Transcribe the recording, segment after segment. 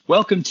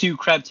Welcome to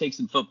Crab Takes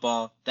in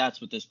Football. That's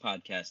what this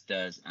podcast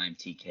does. I'm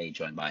TK,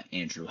 joined by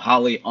Andrew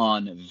Holly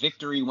on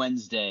Victory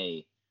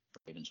Wednesday.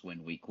 Ravens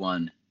win week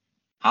 1.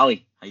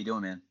 Holly, how you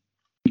doing, man?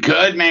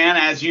 Good, man.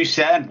 As you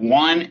said,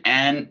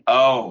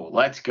 1-0.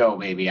 Let's go,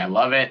 baby. I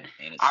love it.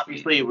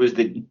 Obviously,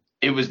 sweet.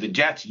 it was the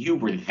Jets. You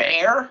were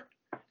there,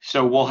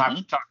 so we'll have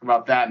to talk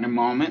about that in a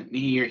moment.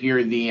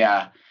 Hear the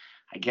I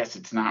guess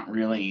it's not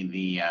really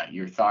the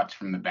your thoughts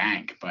from the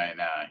bank, but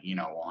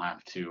we'll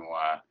have to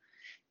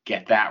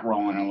get that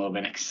rolling a little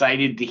bit.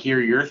 Excited to hear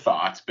your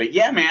thoughts. But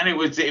yeah, man, it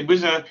was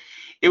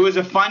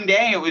a fun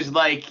day. It was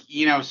like,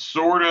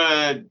 sort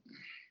of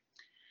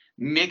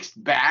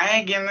mixed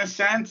bag in the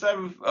sense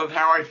of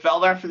how I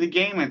felt after the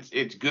game.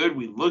 It's good.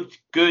 We looked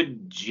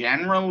good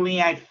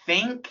generally, I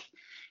think,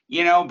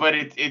 but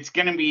it's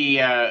going to be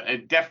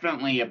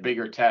definitely a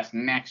bigger test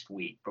next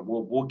week. But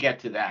we'll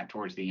get to that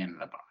towards the end of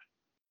the pod.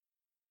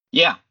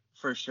 Yeah,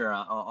 for sure.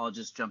 I'll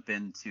just jump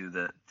into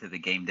the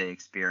game day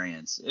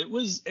experience. It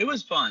was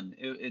fun.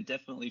 It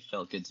definitely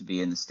felt good to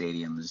be in the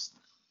stadium. There's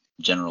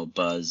general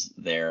buzz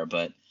there,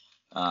 but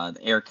the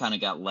air kind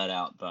of got let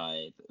out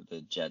by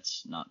the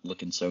Jets not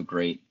looking so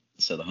great,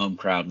 so the home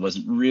crowd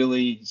wasn't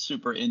really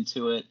super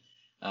into it.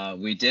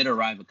 We did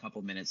arrive a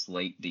couple minutes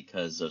late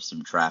because of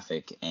some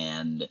traffic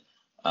and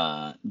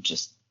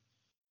just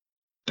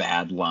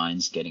bad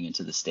lines getting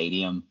into the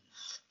stadium.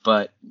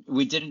 But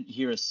we didn't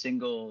hear a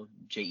single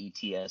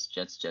JETS,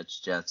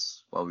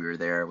 Jets, while we were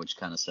there, which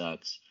kind of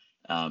sucks.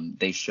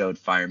 They showed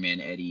Fireman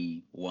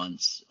Eddie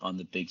once on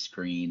the big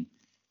screen.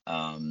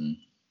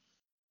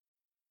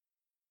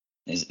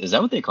 Is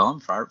that what they call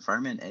him?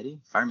 Fireman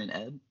Eddie? Fireman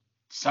Ed?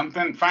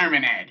 Something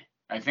Fireman Ed.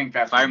 I think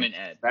that's Fireman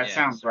Ed. That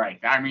sounds right.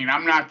 I mean,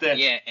 I'm not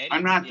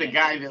the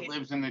guy that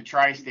lives in the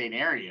tri-state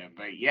area,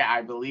 but yeah,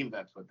 I believe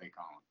that's what they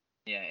call him.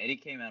 Yeah, Eddie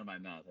came out of my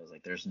mouth. I was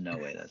like, there's no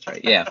way that's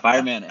right. Yeah,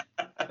 Fireman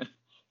Ed.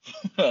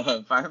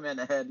 Fireman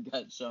Ed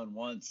got shown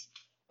once.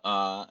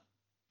 I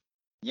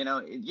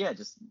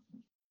guess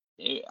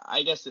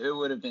it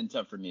would have been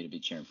tough for me to be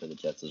cheering for the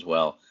Jets as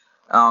well.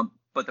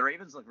 But the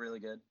Ravens look really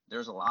good.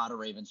 There's a lot of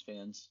Ravens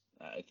fans.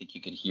 I think you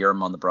could hear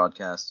them on the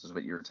broadcast, is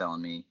what you were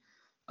telling me,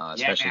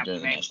 especially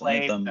during the national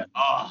anthem.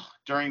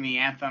 During the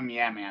anthem,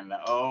 yeah, man, the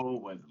O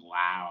was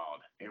loud.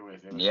 It was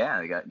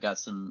yeah, got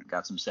some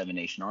Seven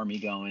Nation Army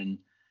going,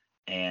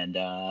 and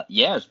it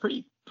was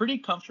pretty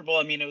comfortable.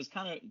 I mean, it was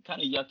kind of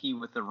yucky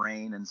with the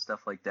rain and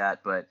stuff like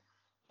that, but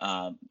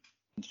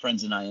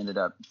friends and I ended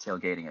up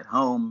tailgating at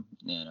home.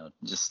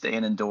 Just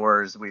staying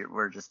indoors.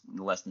 We're just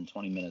less than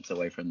 20 minutes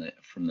away from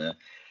the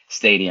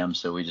stadium,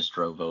 so we just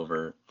drove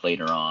over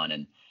later on,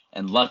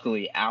 and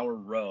luckily our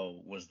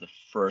row was the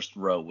first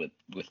row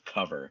with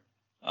cover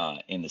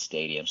in the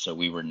stadium, so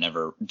we were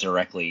never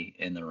directly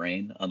in the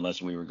rain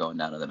unless we were going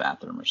down to the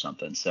bathroom or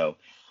something. So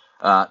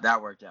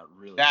that worked out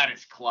really that well.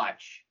 Is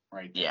clutch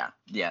right there.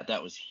 Yeah,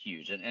 that was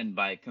huge, and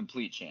by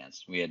complete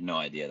chance. We had no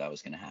idea that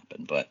was going to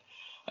happen, but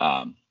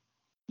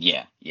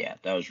yeah,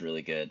 that was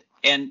really good.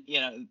 And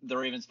the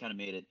Ravens kind of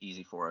made it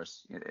easy for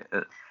us.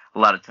 A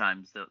lot of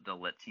times they'll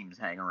let teams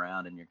hang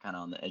around and you're kind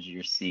of on the edge of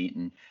your seat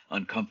and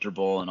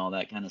uncomfortable and all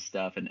that kind of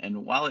stuff.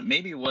 And while it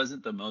maybe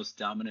wasn't the most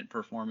dominant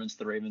performance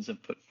the Ravens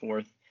have put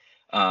forth,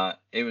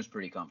 it was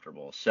pretty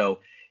comfortable. So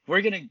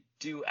we're going to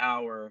do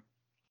our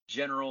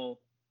general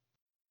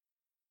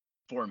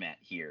format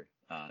here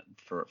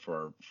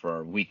for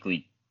our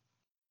weekly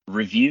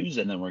reviews,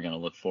 and then we're going to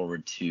look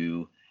forward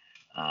to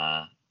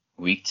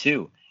week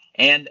 2.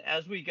 And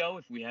as we go,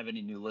 if we have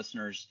any new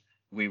listeners,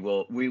 we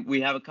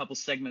have a couple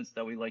segments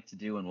that we like to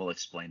do, and we'll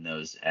explain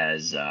those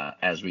as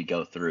we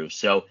go through.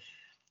 So,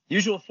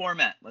 usual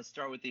format. Let's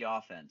start with the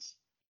offense.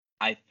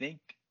 I think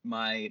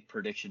my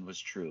prediction was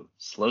true.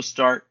 Slow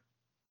start,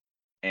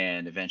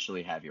 and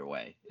eventually have your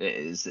way.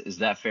 Is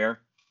that fair?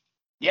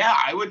 Yeah,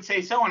 I would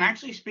say so. And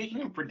actually,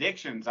 speaking of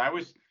predictions, I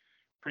was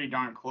pretty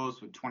darn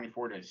close with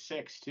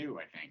 24-6 too.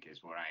 I think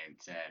is what I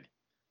had said.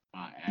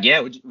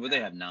 Would they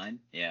have 9?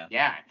 Yeah.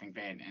 Yeah, I think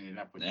they had ended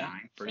up with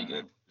 9. Pretty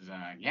good.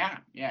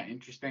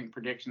 Interesting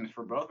predictions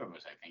for both of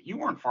us. I think you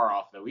weren't far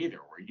off though either.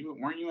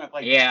 Weren't you at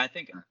like? Yeah, I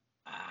think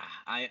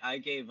I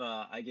gave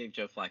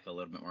Joe Flacco a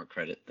little bit more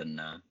credit than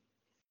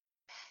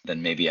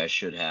maybe I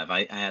should have.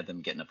 I had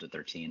them getting up to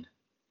 13.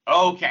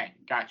 Okay,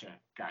 gotcha.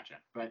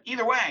 But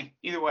either way,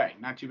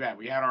 not too bad.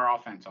 We had our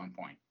offense on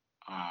point.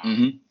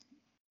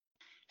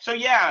 So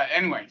yeah,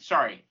 anyway,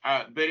 sorry.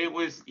 But it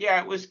was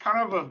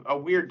kind of a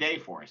weird day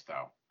for us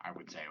though, I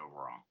would say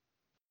overall.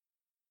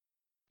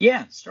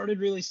 Yeah, started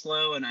really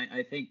slow, and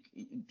I think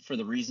for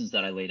the reasons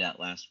that I laid out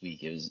last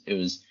week, it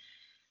was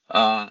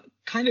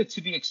kind of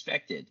to be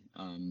expected.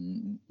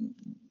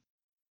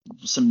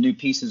 Some new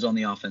pieces on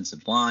the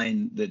offensive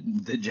line.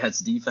 The Jets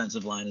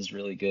defensive line is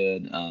really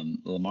good.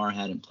 Lamar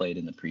hadn't played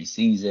in the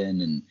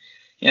preseason, and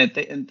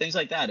and things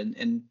like that.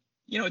 And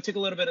it took a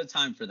little bit of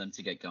time for them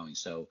to get going.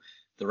 So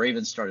the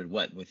Ravens started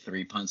with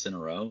 3 punts in a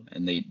row,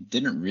 and they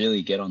didn't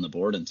really get on the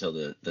board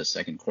until the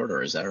second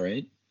quarter. Is that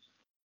right?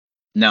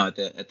 No, at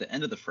the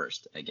end of the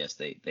first, I guess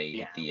towards the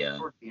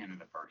end of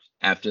the first.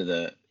 After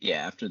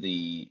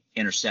the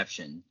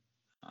interception,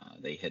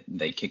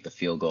 They kicked the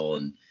field goal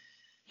and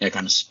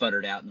kind of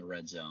sputtered out in the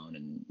red zone,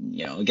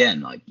 and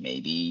again, like,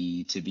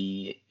 maybe to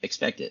be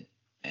expected,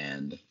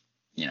 and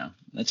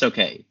that's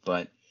okay.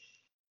 But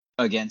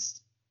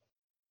against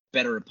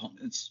better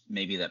opponents,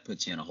 maybe that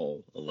puts you in a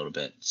hole a little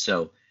bit.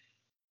 So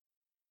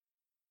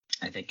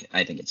I think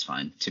it's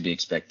fine to be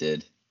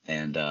expected.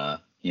 And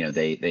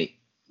they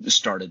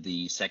started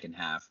the second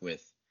half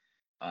with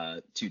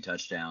 2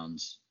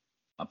 touchdowns,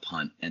 a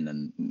punt, and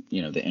then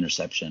the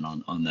interception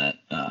on that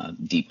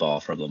deep ball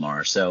from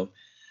Lamar. So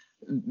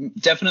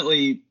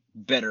definitely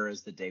better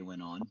as the day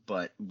went on,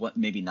 but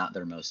maybe not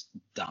their most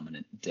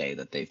dominant day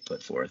that they've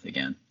put forth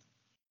again.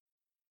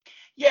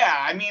 Yeah,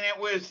 I mean, it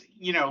was,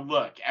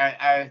 look,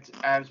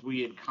 as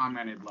we had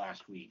commented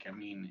last week, I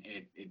mean,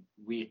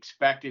 we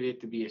expected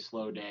it to be a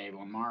slow day.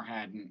 Lamar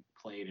hadn't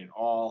played at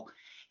all.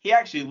 He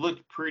actually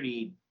looked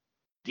pretty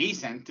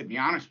decent, to be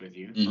honest with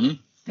you.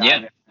 Mm-hmm.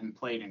 Yeah. And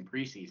played in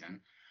preseason.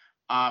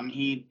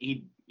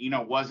 He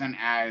wasn't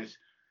as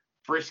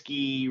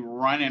frisky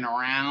running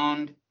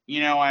around,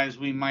 as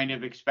we might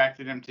have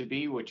expected him to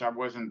be, which I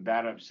wasn't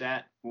that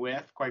upset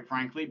with, quite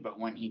frankly. But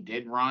when he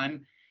did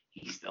run,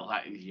 he still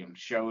had,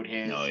 showed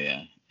his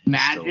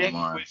magic.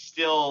 Was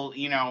still,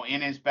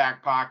 in his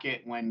back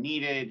pocket when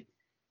needed,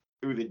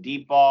 through the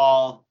deep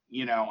ball.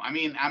 I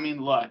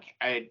mean, look,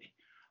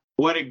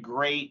 what a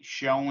great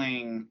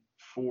showing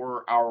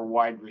for our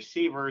wide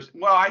receivers.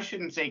 Well, I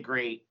shouldn't say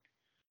great,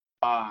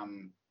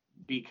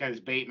 because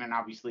Bateman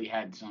obviously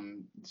had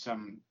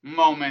some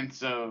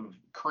moments of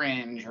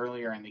cringe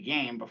earlier in the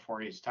game before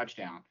his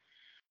touchdown.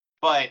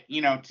 But,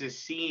 to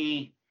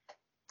see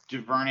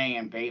Duvernay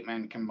and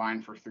Bateman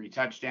combined for 3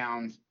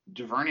 touchdowns,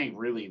 Duvernay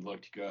really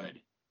looked good.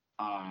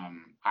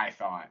 I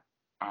thought,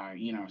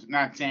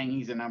 not saying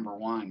he's a number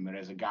 1, but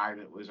as a guy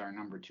that was our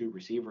number 2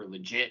 receiver,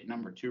 legit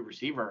number 2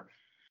 receiver,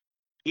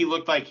 he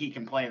looked like he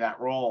can play that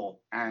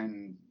role.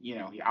 And,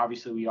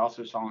 we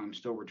also saw him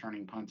still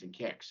returning punts and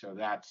kicks. So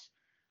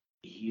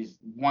he's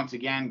once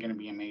again going to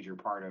be a major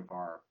part of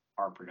our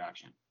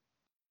production.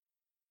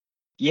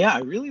 Yeah, I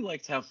really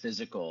liked how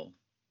physical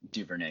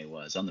Duvernay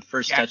was on the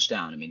first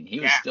touchdown. I mean,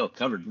 he was still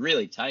covered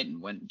really tight and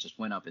went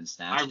up and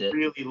snatched it. I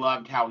really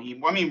loved how he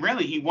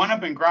went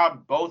up and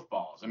grabbed both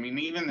balls. I mean,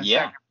 even the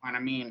second one, I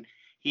mean,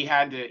 he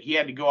had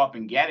to go up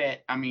and get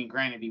it. I mean,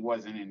 granted, he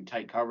wasn't in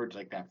tight coverage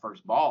like that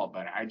first ball,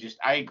 but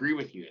I agree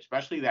with you,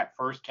 especially that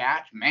first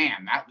catch.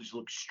 Man, that just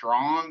looked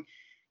strong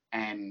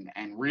and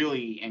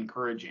really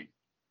encouraging.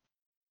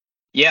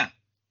 Yeah,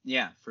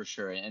 for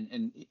sure.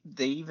 And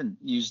they even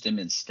used him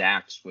in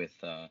stacks with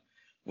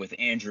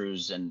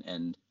Andrews,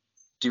 and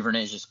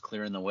Duvernay's just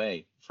clearing the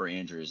way for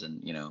Andrews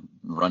and,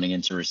 running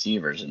into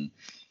receivers. And,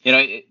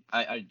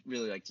 I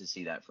really like to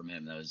see that from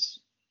him.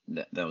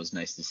 That was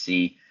nice to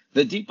see.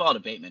 The deep ball to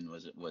Bateman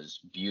was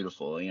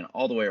beautiful,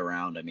 all the way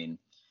around. I mean,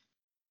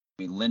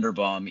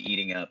 Linderbaum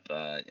eating up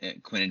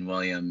Quinnen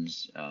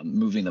Williams,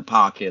 moving the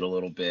pocket a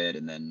little bit.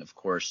 And then, of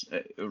course,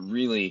 a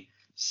really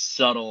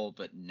subtle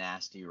but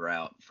nasty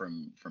route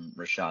from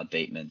Rashad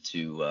Bateman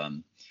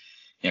to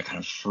kind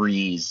of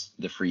freeze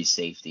the free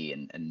safety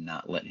and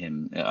not let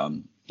him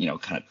kind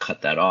of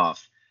cut that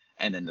off,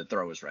 and then the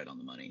throw was right on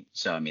the money.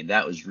 So I mean,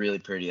 that was really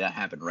pretty. That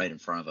happened right in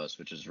front of us,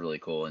 which is really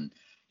cool, and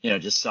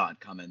just saw it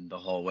coming the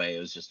whole way. It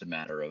was just a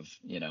matter of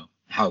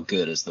how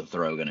good is the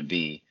throw going to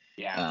be.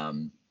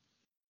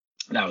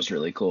 That was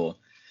really cool.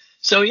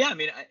 So, yeah, I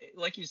mean,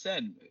 like you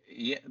said,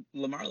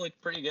 Lamar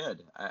looked pretty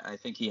good. I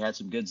think he had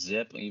some good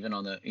zip, even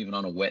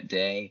on a wet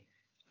day.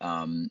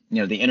 The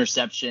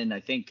interception, I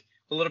think,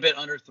 a little bit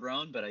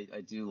underthrown, but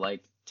I do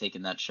like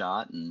taking that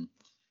shot, and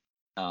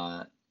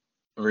a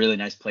really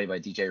nice play by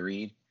DJ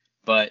Reed.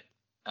 But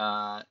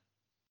on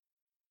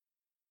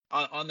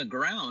the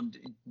ground,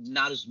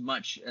 not as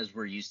much as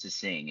we're used to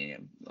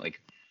seeing.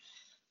 Like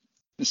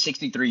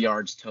 63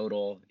 yards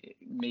total,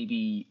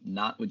 maybe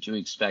not what you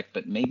expect,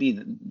 but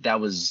maybe that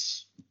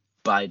was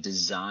by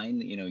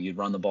design. You'd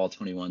run the ball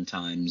 21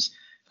 times.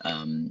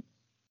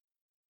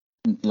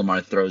 Lamar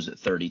throws it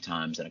 30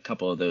 times, and a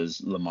couple of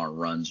those Lamar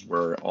runs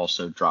were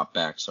also drop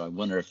back. So I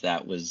wonder if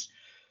that was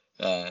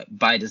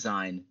by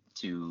design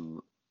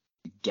to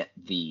get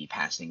the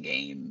passing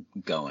game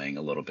going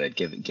a little bit,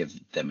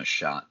 give them a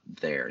shot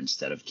there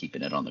instead of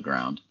keeping it on the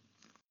ground.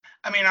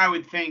 I mean, I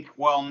would think,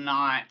 well,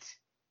 not,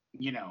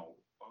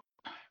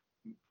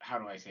 how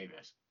do I say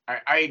this?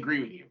 I agree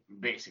with you,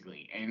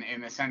 basically, in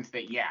the sense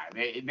that,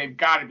 they've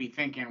got to be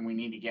thinking we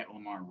need to get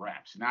Lamar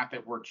reps. Not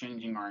that we're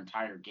changing our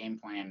entire game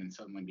plan and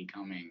suddenly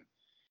becoming,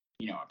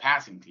 a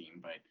passing team,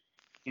 but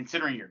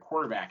considering your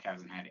quarterback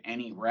hasn't had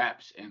any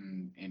reps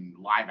in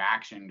live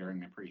action during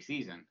the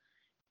preseason,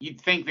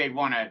 you'd think they'd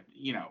want to,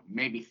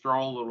 maybe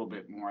throw a little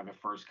bit more the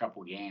first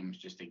couple games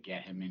just to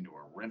get him into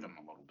a rhythm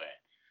a little bit.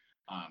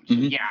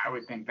 I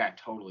would think that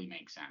totally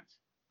makes sense.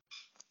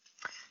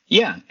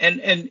 Yeah,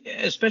 and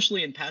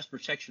especially in pass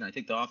protection, I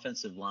think the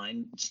offensive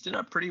line stood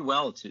up pretty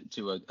well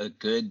to a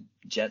good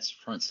Jets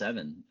front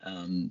seven.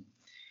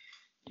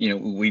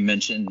 We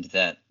mentioned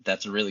that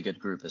that's a really good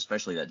group,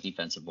 especially that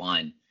defensive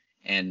line.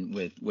 And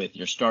with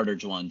your starter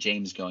Ja'Wuan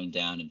James going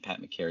down and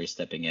Pat McCarry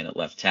stepping in at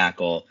left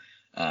tackle,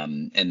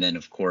 and then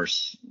of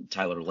course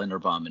Tyler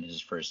Linderbaum in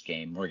his first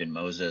game, Morgan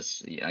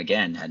Moses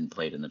again hadn't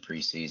played in the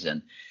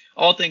preseason.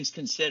 All things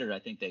considered, I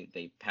think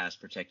they pass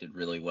protected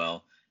really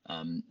well.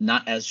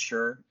 Not as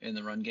sure in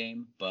the run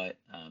game, but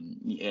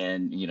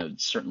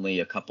and certainly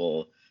a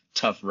couple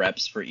tough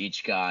reps for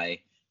each guy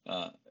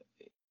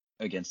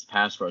against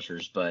pass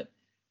rushers, but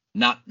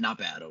not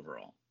bad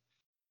overall.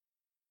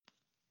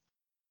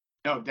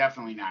 No,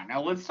 definitely not.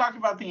 Now let's talk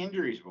about the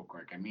injuries real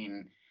quick. I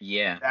mean,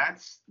 yeah,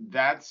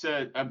 that's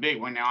a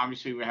big one. Now,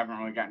 obviously, we haven't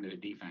really gotten to the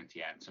defense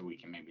yet, so we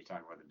can maybe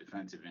talk about the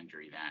defensive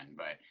injury then.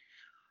 But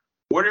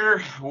what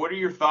are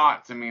your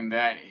thoughts? I mean,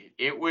 that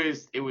it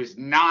was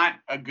not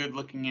a good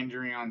looking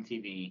injury on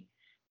TV.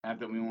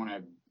 Not that we want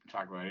to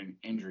talk about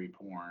injury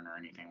porn or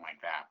anything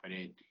like that, but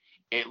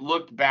it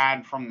looked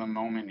bad from the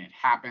moment it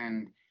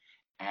happened,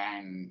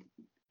 and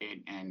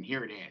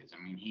here it is.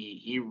 I mean,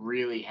 he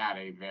really had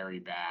a very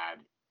bad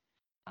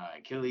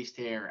Achilles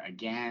tear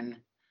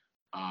again.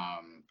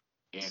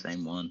 It's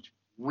same one.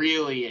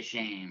 Really a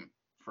shame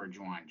for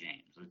Ja'Wuan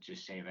James. Let's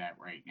just say that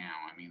right now.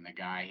 I mean, the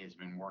guy has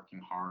been working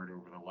hard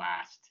over the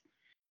last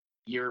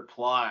year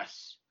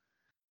plus,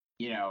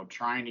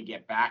 trying to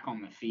get back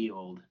on the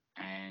field.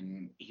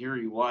 And here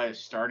he was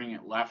starting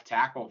at left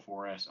tackle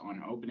for us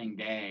on opening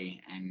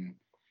day. And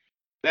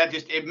that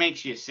it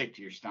makes you sick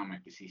to your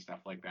stomach to see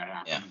stuff like that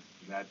happen.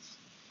 Yeah.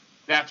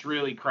 That's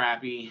really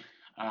crappy.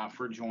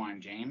 For Ja'Wuan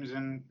James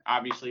and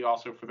obviously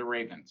also for the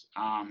Ravens.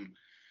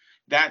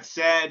 That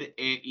said,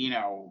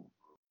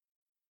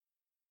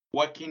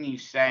 what can you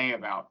say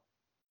about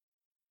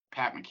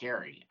Pat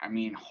McCarry? I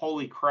mean,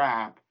 holy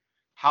crap,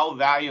 how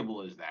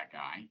valuable is that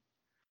guy?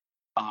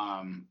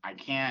 I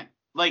can't,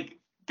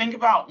 think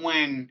about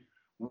when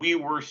we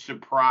were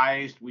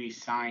surprised we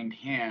signed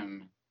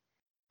him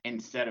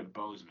instead of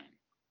Bozeman.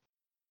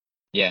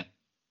 Yeah.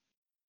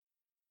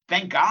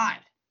 Thank God.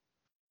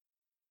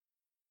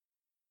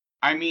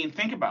 I mean,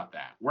 think about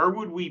that. Where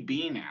would we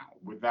be now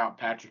without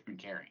Patrick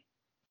McCarry?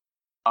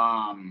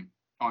 On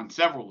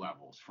several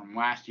levels, from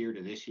last year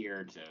to this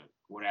year to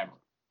whatever.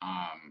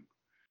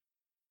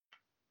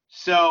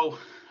 So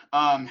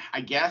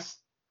I guess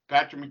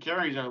Patrick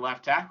McCarry is our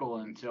left tackle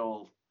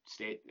until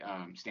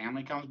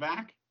Stanley comes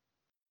back.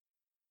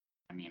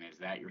 I mean, is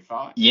that your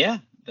thought? Yeah,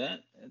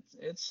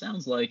 it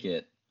sounds like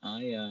it.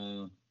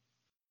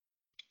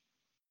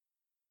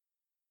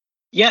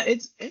 Yeah,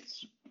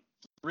 it's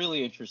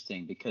really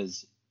interesting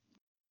because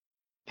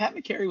Pat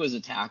McCarry was a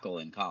tackle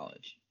in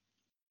college.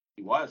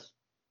 He was.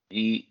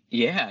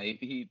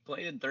 He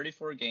played in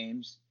 34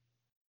 games,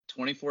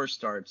 24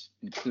 starts,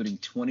 including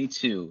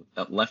 22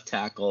 at left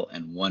tackle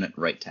and 1 at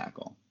right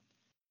tackle.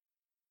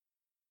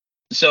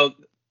 So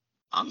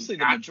honestly,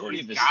 the majority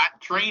of his got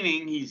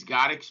training, he's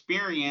got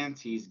experience,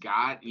 he's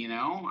got,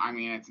 I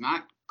mean, it's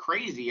not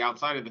crazy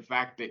outside of the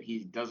fact that he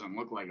doesn't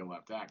look like a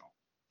left tackle.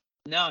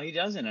 No, he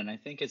doesn't, and I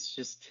think it's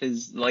just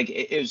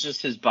it was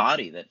just his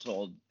body that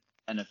told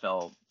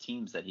NFL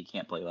teams that he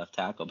can't play left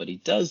tackle, but he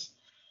does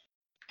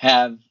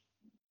have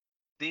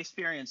the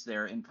experience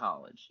there in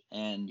college.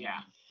 And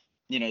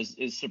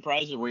as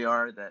surprised as we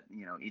are that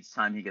each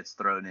time he gets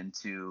thrown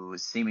into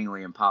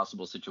seemingly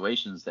impossible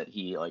situations that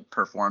he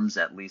performs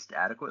at least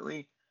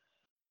adequately.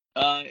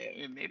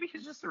 Maybe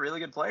he's just a really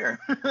good player.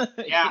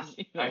 Yeah,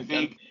 I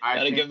think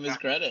gotta give him his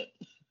credit.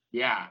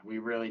 Yeah, we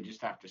really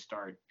just have to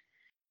start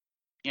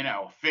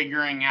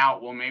figuring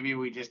out, well, maybe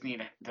we just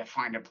need to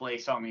find a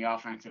place on the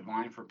offensive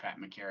line for Pat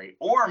McCarry.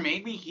 Or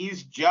maybe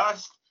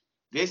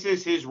this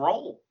is his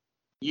role.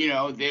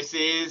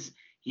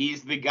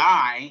 He's the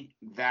guy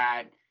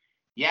that,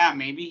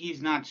 maybe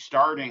he's not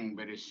starting,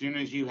 but as soon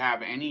as you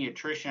have any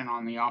attrition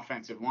on the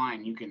offensive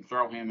line, you can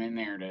throw him in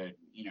there to,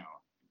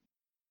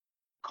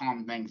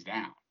 calm things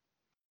down.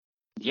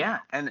 Yeah,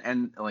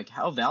 and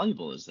how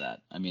valuable is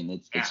that? I mean,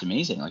 it's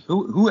amazing.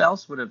 Who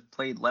else would have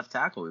played left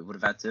tackle? We would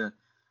have had to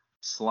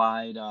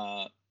slide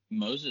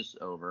Moses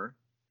over,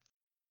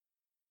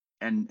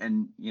 and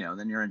then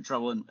you're in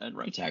trouble at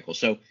right tackle.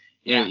 So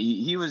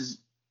he was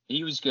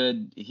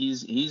good.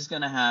 He's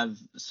gonna have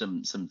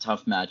some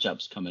tough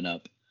matchups coming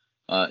up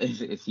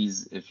if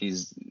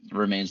he's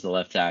remains the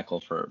left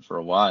tackle for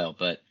a while.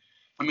 But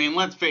I mean,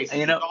 let's face it,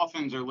 the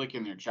Dolphins are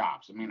licking their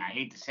chops. I mean, I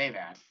hate to say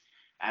that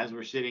as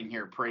we're sitting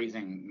here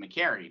praising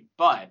McCarry,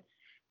 but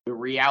the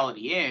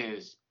reality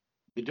is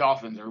the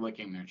Dolphins are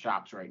licking their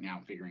chops right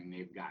now, figuring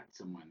they've got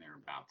someone they're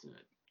about to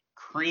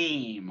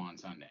cream on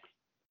Sunday.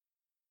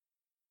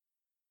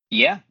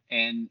 Yeah,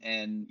 and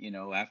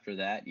after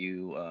that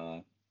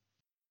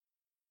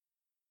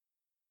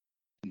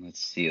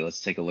let's see.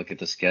 Let's take a look at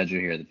the schedule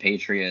here. The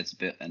Patriots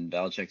and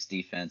Belichick's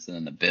defense, and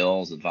then the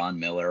Bills with Von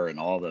Miller and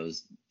all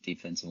those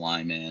defensive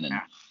linemen,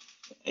 and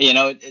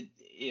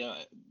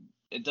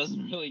it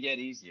doesn't really get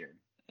easier.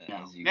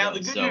 Now the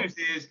good news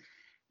is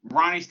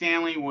Ronnie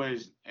Stanley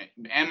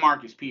and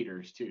Marcus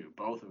Peters too.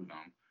 Both of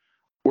them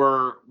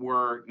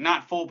were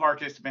not full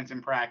participants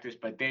in practice,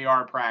 but they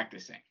are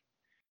practicing.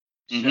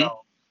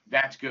 So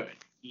that's good.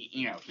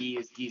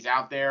 he's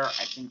out there.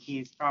 I think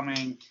he's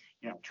coming.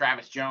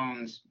 Travis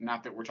Jones,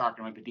 not that we're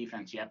talking about the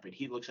defense yet, but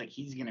he looks like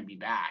he's going to be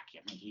back. I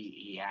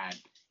mean, I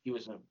think he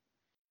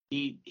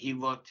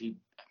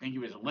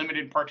was a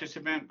limited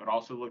participant, but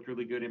also looked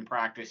really good in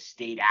practice,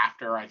 stayed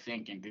after, I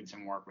think, and did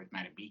some work with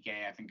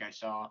Matabike, I think I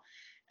saw.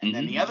 And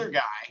then the other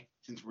guy,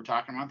 since we're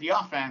talking about the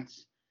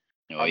offense,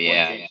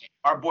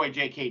 our boy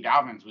J.K.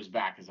 Dobbins was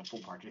back as a full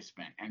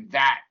participant, and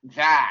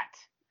that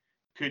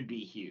could be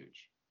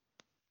huge.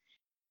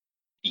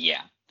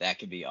 Yeah, that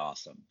could be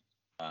awesome.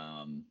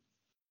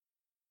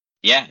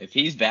 Yeah, if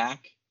he's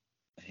back,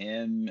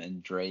 him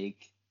and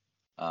Drake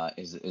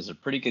is a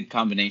pretty good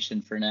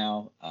combination for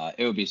now.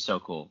 It would be so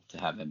cool to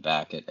have him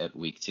back at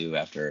week 2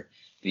 after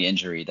the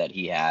injury that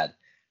he had.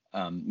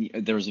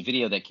 There was a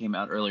video that came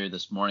out earlier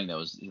this morning that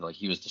was like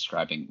he was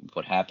describing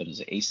what happened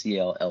as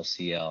ACL,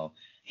 LCL,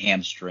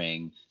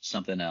 hamstring,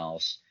 something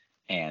else,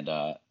 and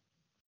I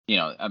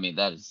mean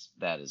that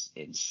is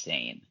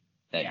insane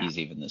that he's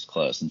even this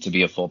close, and to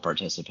be a full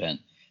participant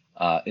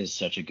is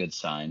such a good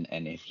sign.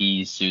 And if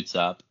he suits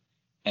up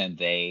and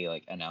they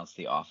like announce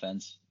the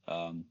offense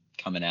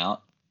coming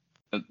out,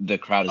 the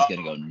crowd is going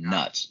to go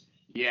nuts.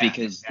 Yeah,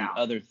 because the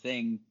other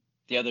thing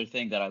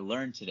that I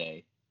learned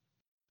today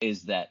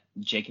is that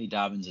J.K.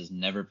 Dobbins has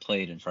never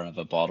played in front of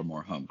a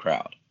Baltimore home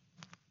crowd.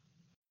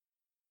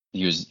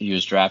 He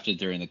was drafted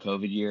during the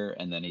COVID year,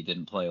 and then he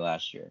didn't play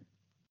last year.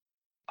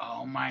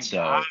 Oh my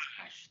gosh,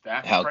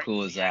 that's how crazy.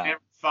 Cool is that? I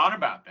never thought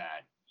about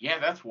that. Yeah,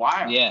 that's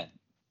wild. Yeah.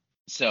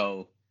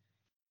 So,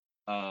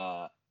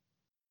 that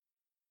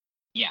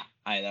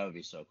would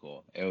be so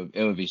cool.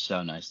 It would be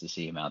so nice to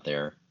see him out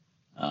there.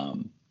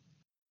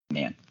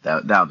 Man,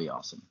 that would be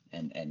awesome.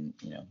 And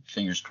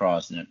fingers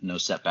crossed, no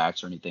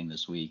setbacks or anything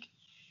this week.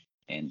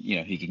 And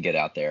he can get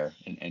out there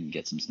and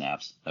get some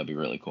snaps. That'd be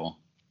really cool.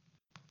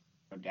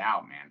 No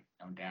doubt, man.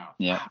 No doubt.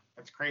 Yeah. Wow,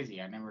 that's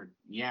crazy. I never.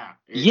 Yeah.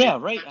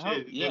 Right.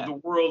 The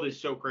world is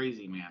so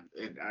crazy, man.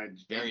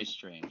 Very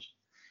strange.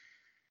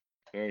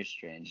 Very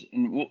strange.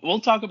 And we'll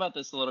talk about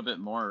this a little bit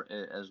more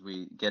as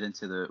we get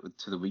into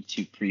the week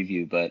 2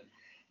 preview. But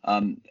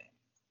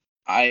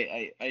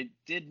I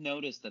did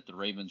notice that the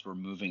Ravens were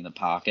moving the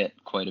pocket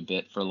quite a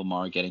bit for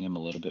Lamar, getting him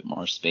a little bit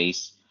more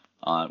space,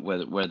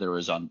 whether it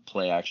was on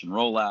play action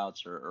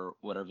rollouts or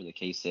whatever the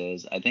case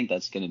is. I think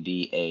that's going to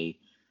be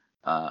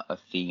a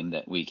theme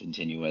that we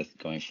continue with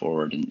going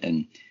forward,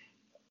 and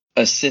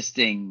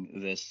assisting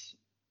this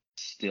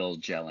still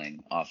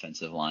gelling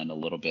offensive line a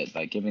little bit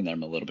by giving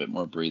them a little bit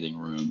more breathing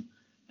room.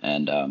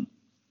 And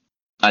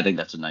I think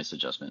that's a nice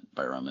adjustment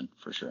by Roman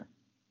for sure.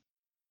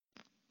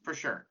 For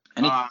sure.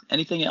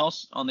 Anything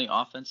else on the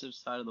offensive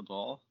side of the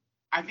ball?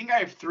 I think I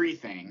have 3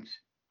 things.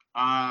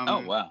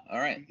 Oh, wow. All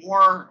right.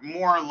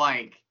 More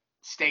like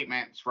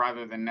statements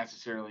rather than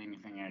necessarily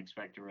anything I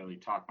expect to really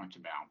talk much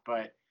about.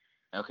 But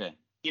okay.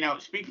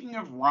 Speaking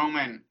of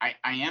Roman, I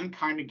am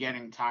kind of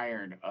getting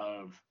tired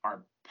of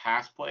our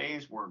pass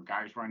plays where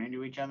guys run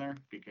into each other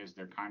because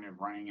they're kind of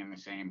running in the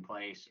same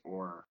place.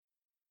 Or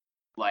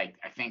like,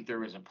 I think there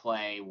was a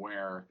play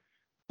where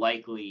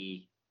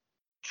Likely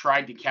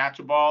tried to catch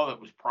a ball that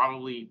was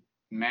probably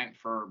meant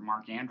for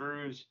Mark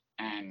Andrews,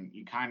 and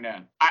you kind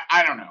of,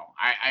 I don't know.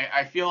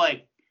 I feel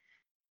like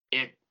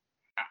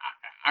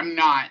I'm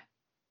not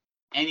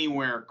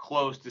anywhere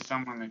close to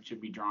someone that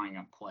should be drawing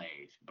up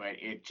plays, but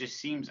it just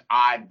seems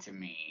odd to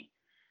me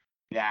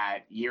that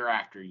year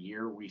after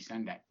year we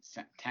tend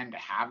to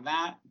have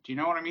that. Do you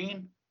know what I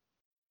mean?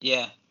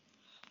 Yeah,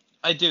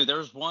 I do. There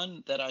was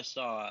one that I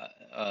saw.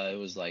 It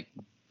was like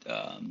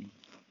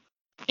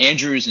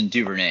Andrews and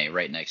Duvernay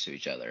right next to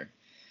each other,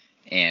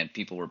 and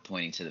people were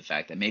pointing to the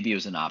fact that maybe it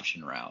was an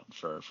option route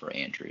for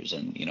Andrews,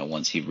 and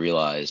once he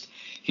realized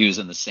he was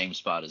in the same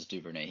spot as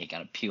Duvernay, he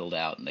kind of peeled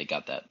out, and they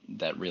got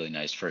that really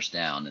nice first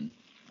down, and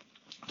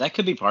that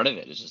could be part of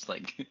it. It's just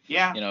like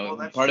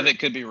part of it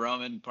could be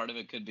Roman, part of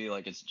it could be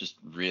like it's just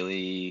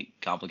really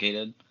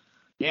complicated.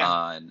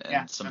 Yeah.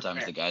 And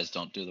sometimes the guys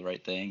don't do the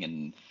right thing,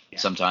 and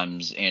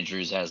sometimes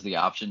Andrews has the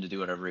option to do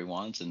whatever he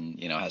wants,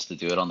 and has to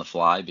do it on the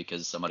fly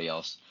because somebody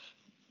else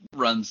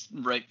runs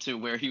right to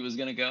where he was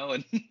going to go.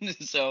 And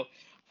so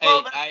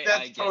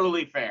that's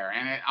totally fair.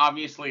 And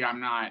obviously I'm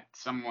not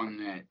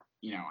someone that,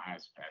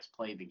 has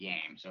played the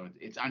game. So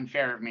it's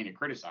unfair of me to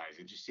criticize.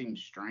 It just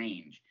seems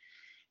strange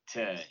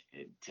to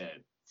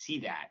see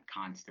that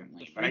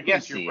constantly. But I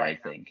guess you're right.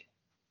 I think.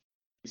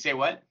 You say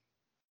what?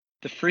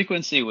 The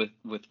frequency with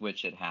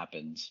which it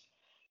happens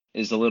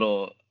is a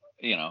little,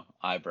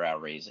 eyebrow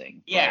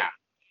raising. Yeah.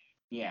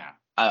 Yeah.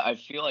 I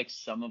feel like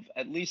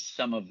at least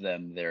some of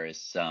them, there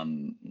is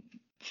some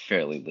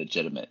fairly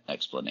legitimate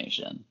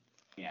explanation.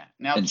 Yeah.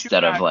 Now,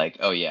 instead of like,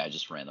 oh yeah, I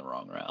just ran the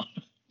wrong route.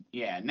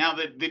 Yeah. Now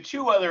the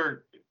 2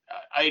 other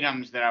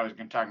items that I was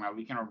going to talk about,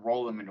 we kind of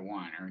roll them into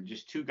one, or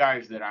just 2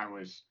 guys that I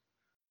was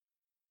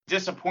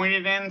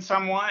disappointed in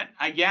somewhat,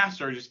 I guess,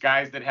 or just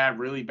guys that had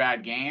really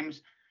bad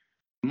games.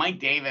 Mike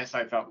Davis,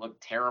 I thought,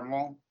 looked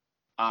terrible.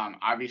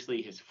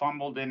 Obviously his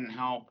fumble didn't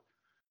help.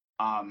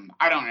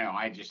 I don't know.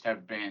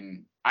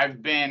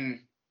 I've been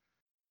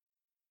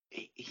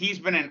he's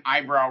been an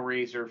eyebrow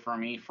raiser for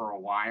me for a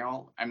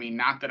while. I mean,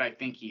 not that I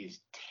think he's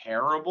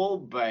terrible,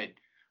 but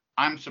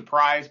I'm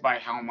surprised by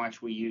how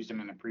much we used him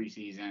in the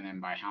preseason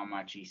and by how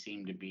much he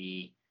seemed to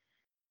be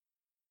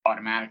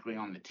automatically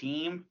on the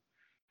team.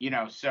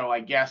 So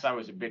I guess I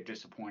was a bit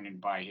disappointed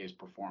by his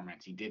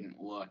performance. He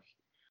didn't look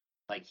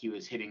like he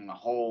was hitting the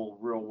hole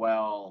real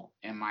well,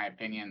 in my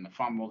opinion. The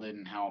fumble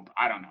didn't help.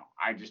 I don't know.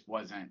 I just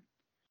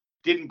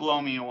didn't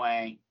blow me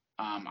away.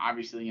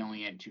 Obviously he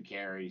only had 2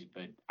 carries,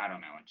 but I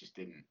don't know. It just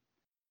didn't.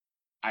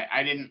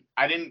 I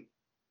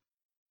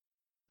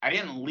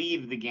didn't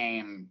leave the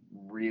game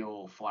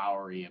real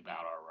flowery about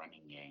our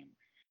running game.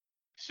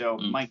 So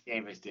Mike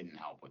Davis didn't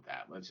help with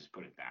that. Let's just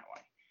put it that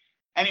way.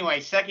 Anyway,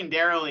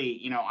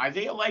 secondarily,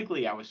 Isaiah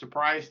Likely, I was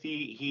surprised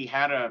he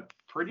had a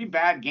pretty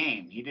bad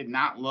game. He did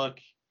not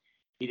look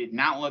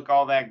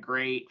all that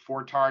great.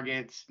 4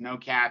 targets, no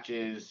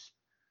catches.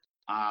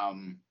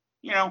 I'm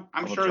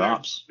sure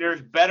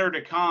there's better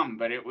to come,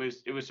 but it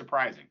was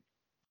surprising.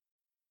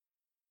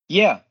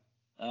 Yeah.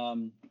 A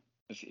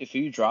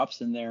few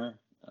drops in there,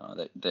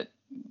 that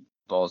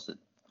balls that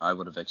I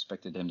would have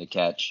expected him to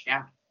catch.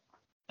 Yeah.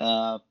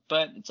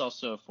 But it's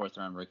also a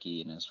 4th-round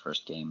rookie in his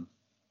first game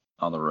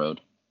on the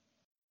road.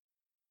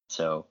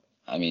 So,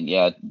 I mean,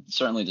 yeah,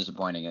 certainly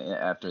disappointing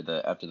after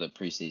the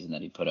preseason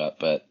that he put up,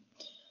 but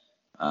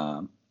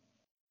I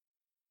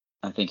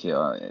think it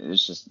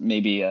was just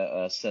maybe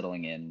a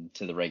settling in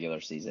to the regular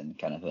season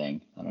kind of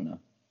thing. I don't know.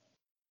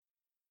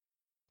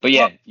 But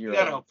yeah, you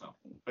gotta hope so.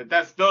 But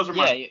those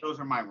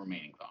are my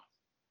remaining thoughts.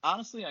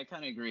 Honestly, I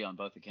kind of agree on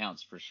both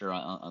accounts for sure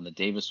on the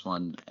Davis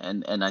one,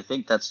 and I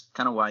think that's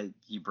kind of why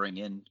you bring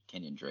in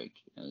Kenyon Drake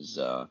as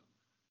a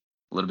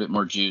little bit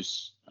more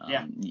juice.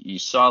 You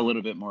saw a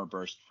little bit more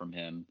burst from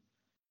him,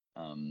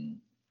 and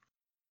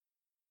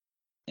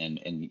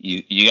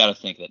you got to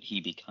think that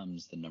he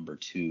becomes the number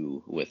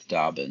 2 with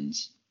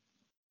Dobbins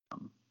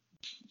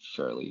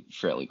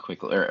fairly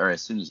quickly, or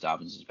as soon as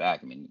Dobbins is back.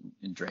 I mean,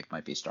 Drake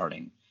might be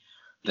starting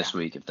this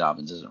week if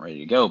Dobbins isn't ready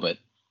to go, but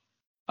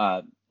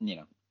I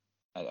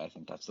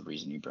think that's the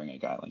reason you bring a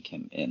guy like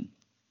him in.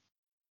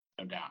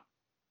 No doubt.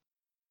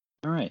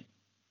 All right.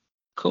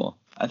 Cool.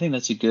 I think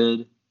that's a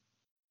good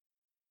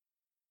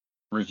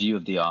review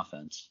of the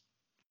offense.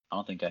 I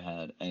don't think I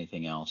had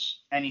anything else.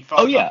 Any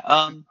thoughts? Oh,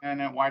 yeah.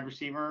 And a wide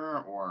receiver,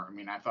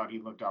 I thought he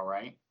looked all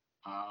right.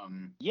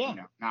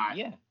 Not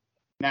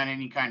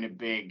any kind of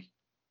big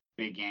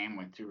game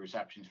with 2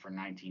 receptions for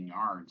 19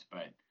 yards,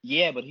 but.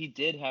 Yeah, but he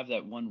did have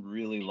that one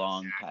really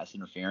long pass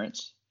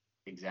interference.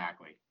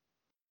 Exactly.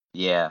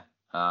 Yeah.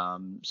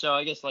 So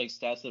I guess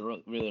stats that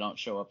really don't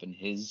show up in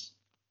his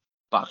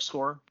box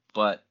score,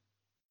 but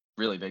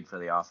really big for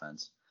the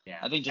offense. Yeah.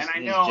 I think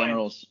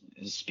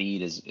his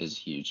speed is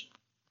huge.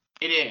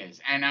 It is.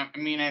 And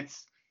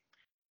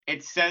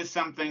it says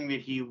something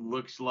that he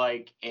looks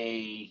like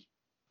a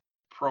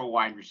pro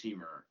wide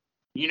receiver.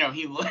 He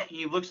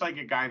looks like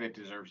a guy that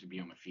deserves to be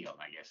on the field,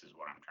 I guess is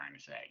what I'm trying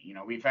to say.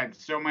 We've had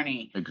so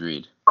many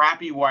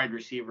crappy wide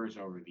receivers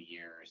over the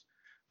years.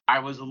 I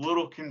was a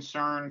little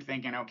concerned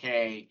thinking,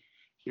 okay,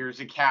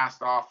 here's a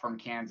cast off from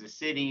Kansas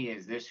City.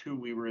 Is this who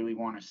we really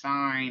want to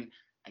sign?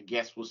 I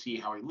guess we'll see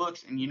how he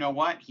looks. And you know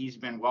what? He's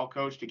been well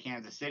coached at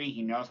Kansas City.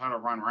 He knows how to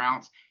run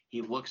routes.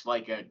 He looks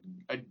like a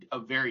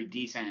very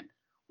decent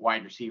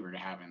wide receiver to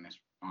have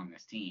on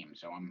this team.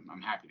 So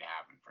I'm happy to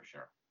have him for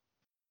sure.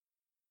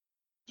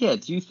 Yeah.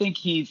 Do you think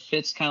he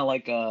fits kind of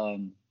like a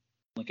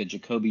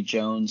Jacoby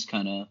Jones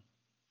kind of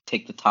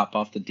take the top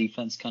off the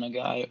defense kind of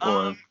guy,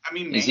 or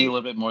is he a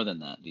little bit more than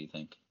that? Do you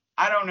think?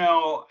 I don't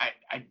know.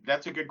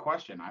 That's a good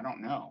question. I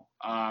don't know.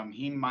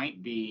 He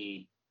might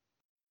be.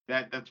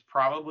 That's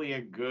probably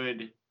a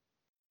good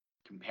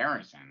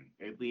comparison,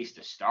 at least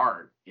to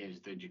start,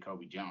 is the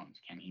Jacoby Jones.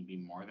 Can he be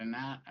more than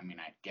that? I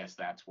guess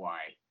that's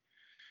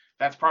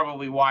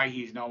probably why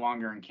he's no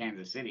longer in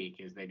Kansas City,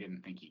 because they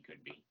didn't think he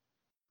could be.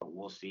 But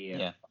we'll see.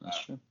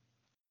 That's true.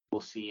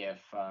 We'll see if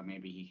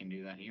maybe he can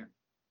do that here.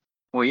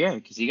 Well, yeah,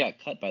 because he got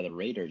cut by the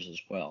Raiders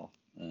as well.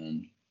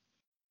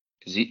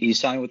 Because he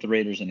signed with the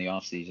Raiders in the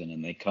offseason,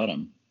 and they cut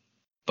him.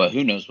 But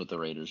who knows what the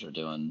Raiders are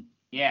doing.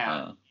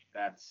 Yeah,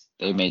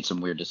 they made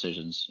some weird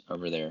decisions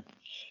over there.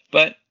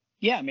 But,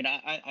 yeah,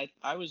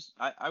 I was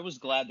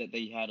glad that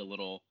they had a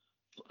little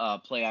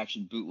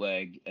play-action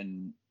bootleg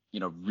and,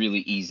 really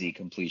easy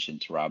completion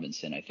to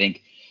Robinson. I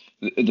think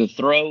the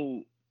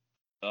throw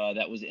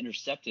that was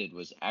intercepted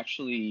was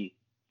actually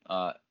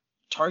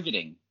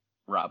targeting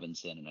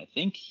Robinson, and I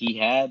think he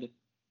had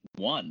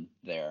one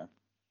there,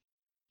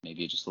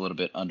 maybe just a little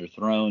bit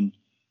underthrown,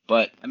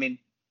 but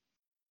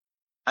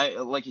I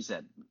like you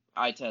said,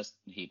 eye test,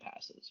 he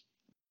passes.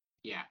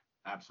 Yeah,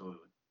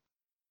 absolutely.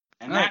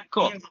 And that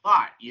means a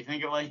lot. You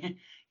think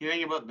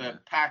about the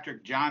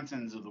Patrick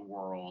Johnsons of the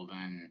world,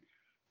 and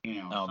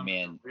oh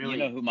man, really, you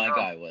know who my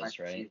guy was,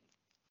 right?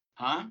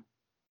 Huh?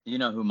 You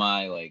know who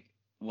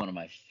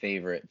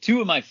two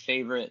of my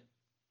favorite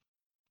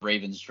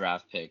Ravens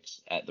draft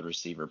picks at the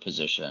receiver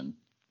position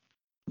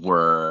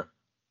were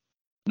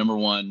Number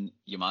 1,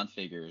 Yamon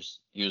Figurs.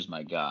 He was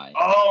my guy.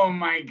 Oh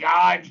my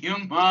God,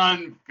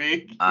 Yamon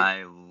Figurs.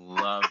 I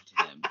loved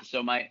him.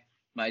 So my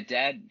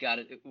dad got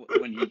it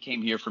when he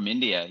came here from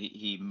India.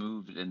 He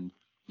moved and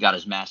got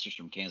his master's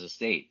from Kansas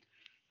State.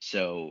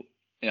 So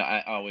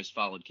I always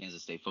followed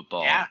Kansas State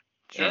football. Yeah,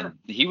 sure. And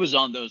he was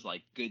on those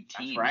like good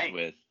teams right.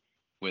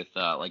 with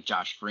like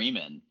Josh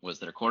Freeman was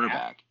their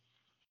quarterback. Yeah.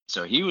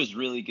 So he was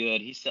really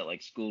good. He set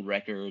like school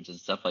records and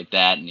stuff like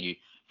that, and he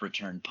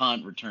returned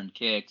punt, returned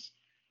kicks.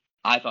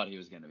 I thought he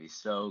was going to be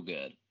so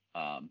good.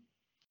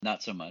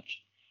 Not so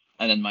much.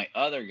 And then my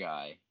other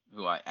guy,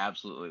 who I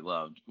absolutely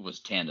loved,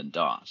 was Tandon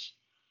Doss.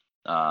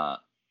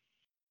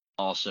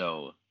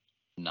 Also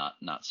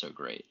not so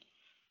great.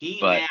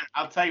 Man,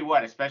 I'll tell you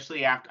what,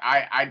 especially after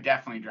I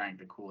definitely drank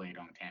the Kool-Aid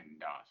on Tandon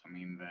Doss. I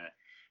mean, the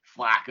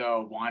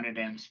Flacco wanted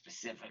him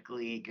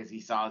specifically because he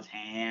saw his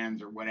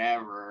hands or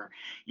whatever.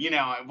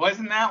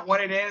 Wasn't that what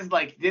it is?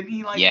 Like, didn't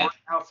he work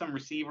out some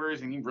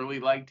receivers and he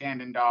really liked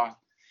Tandon Doss?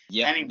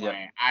 Yeah.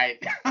 Anyway,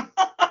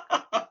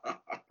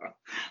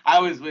 I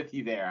was with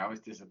you there. I was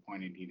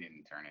disappointed he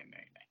didn't turn into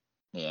anything.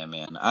 Yeah,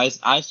 man.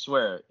 I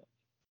swear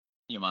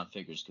Yamon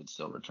Figurs could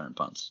still return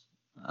punts.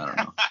 I don't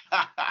know.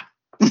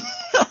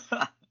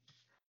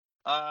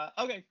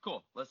 Okay,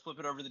 cool. Let's flip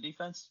it over to the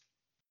defense.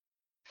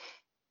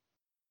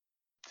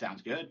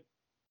 Sounds good.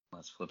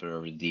 Let's flip it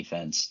over to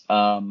defense.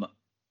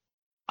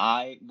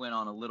 I went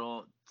on a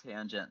little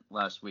tangent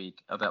last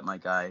week about my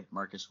guy,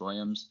 Marcus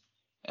Williams,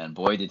 and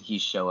boy, did he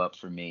show up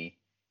for me.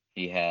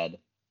 He had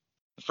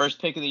the first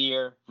pick of the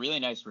year, really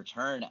nice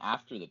return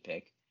after the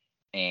pick.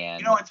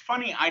 And it's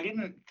funny. I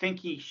didn't think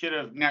he should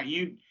have. Now,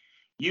 you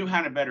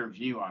had a better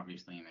view,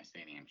 obviously, in the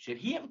stadium. Should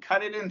he have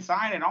cut it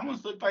inside? It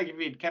almost looked like if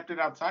he had kept it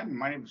outside, he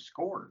might have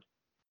scored.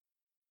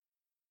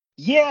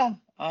 Yeah.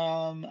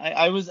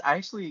 I was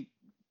actually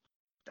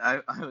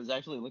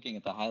looking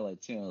at the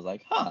highlights too, and I was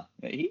like,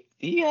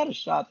 he had a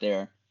shot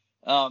there.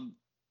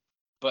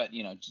 But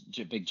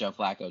big Joe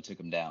Flacco took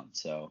him down.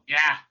 So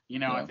yeah,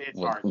 it's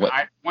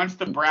hard. Once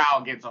the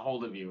brow gets a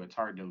hold of you, it's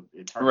hard to.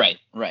 Right.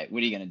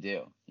 What are you gonna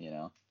do?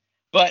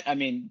 But I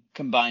mean,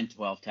 combined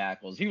 12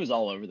 tackles. He was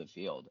all over the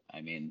field.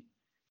 I mean,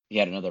 he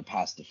had another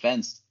pass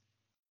defense.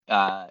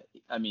 I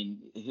mean,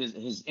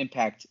 his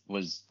impact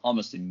was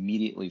almost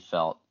immediately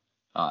felt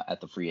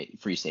at the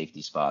free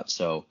safety spot.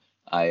 So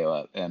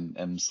I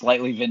am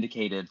slightly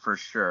vindicated for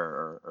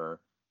sure, or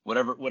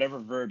whatever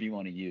verb you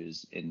want to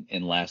use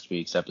in last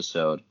week's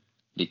episode,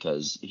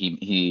 because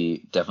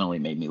he definitely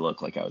made me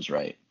look like I was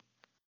right.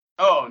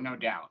 Oh, no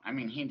doubt. I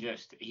mean,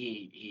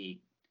 he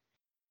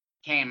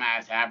came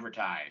as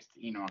advertised,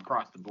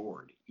 across the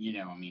board.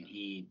 I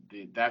mean,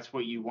 that's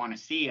what you want to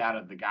see out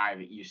of the guy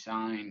that you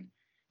sign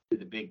to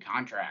the big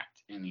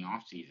contract in the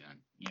offseason.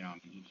 I mean,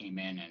 he came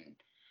in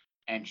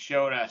and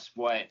showed us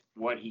what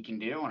he can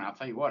do, and I'll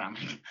tell you what,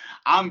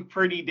 I'm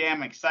pretty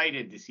damn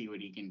excited to see what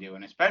he can do,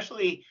 and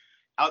especially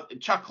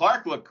Chuck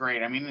Clark looked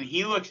great. I mean,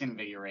 he looks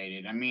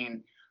invigorated. I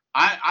mean,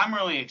 I'm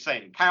really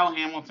excited. Kyle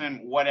Hamilton,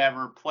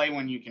 whatever, play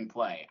when you can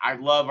play. I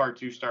love our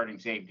 2 starting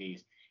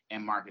safeties,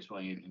 and Marcus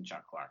Williams and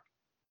Chuck Clark.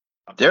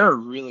 Okay. They're a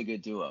really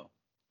good duo.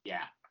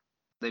 Yeah.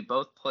 They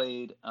both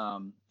played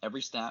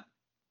every snap.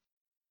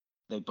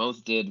 They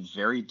both did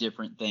very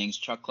different things.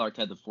 Chuck Clark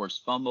had the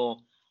forced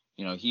fumble.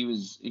 He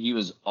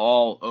was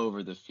all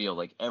over the field.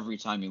 Like every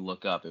time you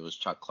look up, it was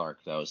Chuck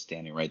Clark that was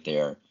standing right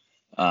there.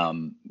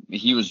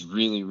 He was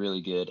really,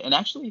 really good. And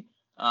actually,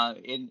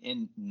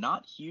 in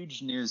not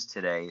huge news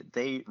today,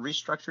 they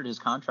restructured his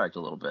contract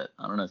a little bit.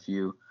 I don't know if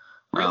you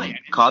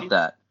caught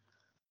that.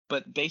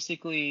 But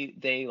basically,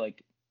 they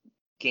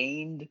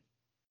gained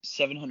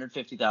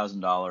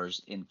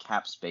 $750,000 in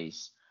cap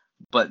space,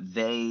 but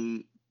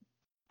they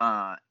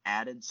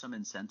added some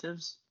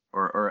incentives,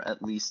 or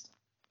at least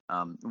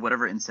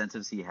whatever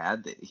incentives he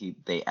had,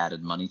 they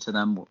added money to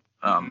them.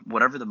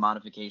 Whatever the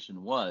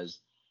modification was,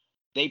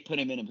 they put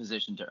him in a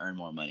position to earn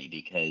more money,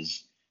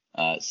 because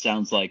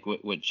sounds like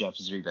what Jeff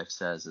Zrebiec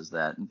says is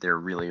that they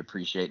really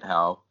appreciate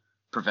how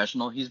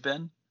professional he's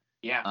been.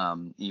 Yeah.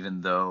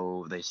 Even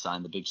though they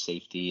signed the big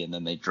safety and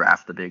then they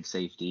draft the big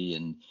safety,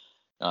 and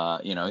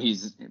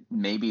he's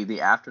maybe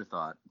the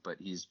afterthought, but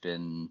he's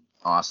been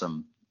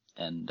awesome.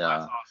 And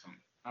that's awesome.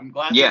 I'm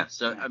glad. Yeah.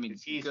 So I mean,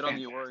 good on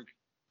the org.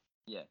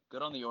 Yeah,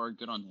 good on the org.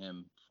 Good on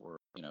him for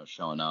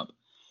showing up.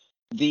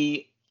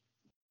 The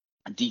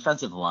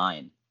defensive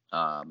line,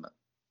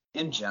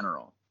 in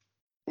general,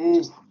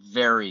 just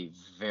very,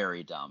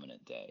 very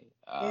dominant day.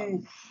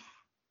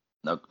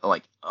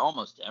 Like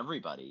almost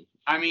everybody.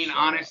 I mean,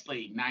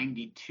 honestly,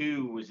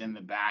 92 was in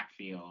the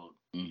backfield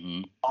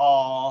mm-hmm.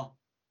 all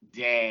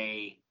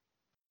day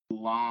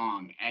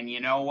long. And you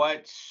know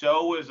what?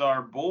 So was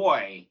our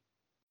boy,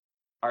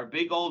 our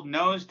big old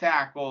nose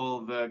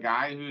tackle, the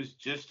guy who's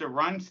just a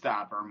run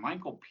stopper,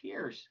 Michael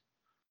Pierce.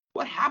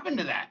 What happened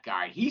to that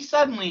guy? He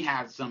suddenly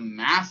had some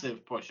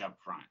massive push up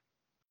front.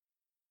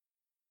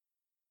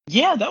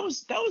 Yeah, that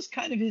was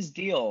kind of his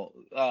deal,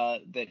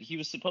 that he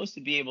was supposed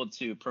to be able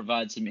to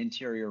provide some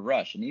interior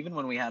rush. And even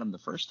when we had him the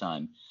first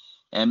time,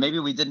 And maybe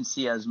we didn't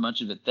see as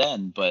much of it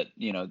then, but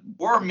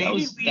or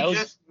maybe we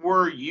just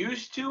were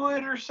used to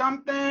it or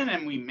something,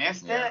 and we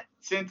missed it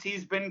since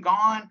he's been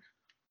gone.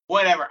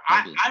 Whatever.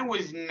 I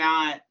was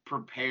not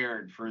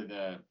prepared for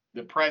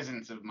the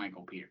presence of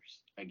Michael Pierce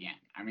again.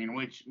 I mean,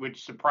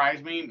 which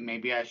surprised me.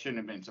 Maybe I shouldn't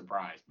have been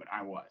surprised, but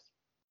I was.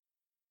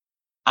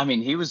 I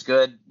mean, he was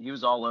good. He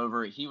was all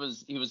over. He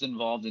was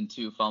involved in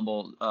 2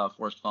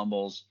 forced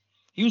fumbles.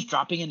 He was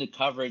dropping into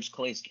coverage.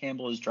 Calais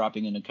Campbell is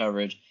dropping into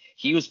coverage.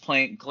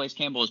 Calais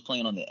Campbell was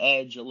playing on the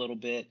edge a little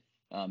bit,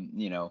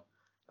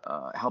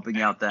 helping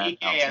out that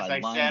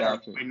outside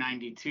linebacker. Said,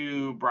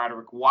 92,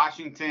 Broderick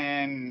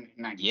Washington,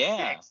 96.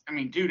 Yeah. I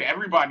mean, dude,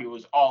 everybody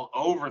was all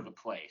over the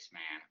place,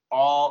 man.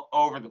 All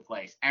over the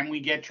place. And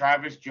we get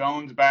Travis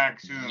Jones back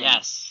soon.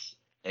 Yes,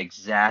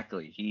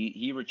 exactly.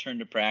 He returned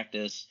to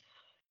practice.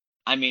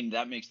 I mean,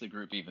 that makes the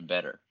group even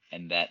better,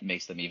 and that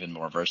makes them even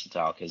more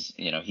versatile because,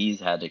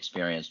 he's had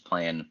experience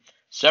playing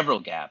several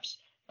gaps.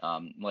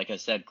 Like I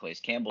said, Calais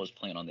Campbell is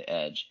playing on the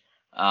edge.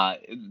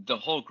 The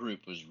whole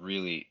group was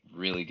really,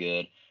 really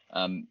good.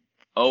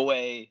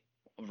 Owe,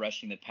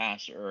 rushing the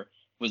passer,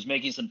 was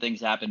making some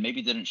things happen.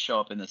 Maybe didn't show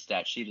up in the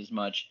stat sheet as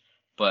much,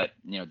 but,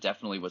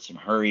 definitely with some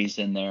hurries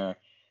in there.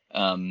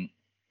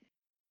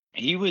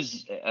 He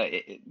was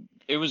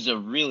it was a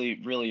really,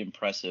 really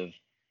impressive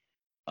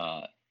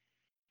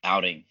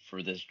outing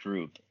for this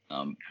group.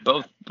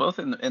 Both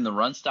in the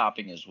run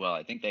stopping as well.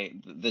 I think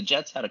the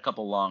Jets had a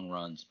couple long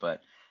runs,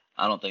 but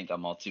I don't think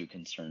I'm all too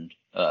concerned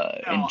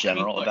in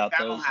general about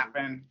those.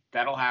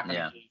 That'll happen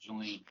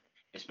occasionally,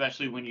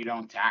 especially when you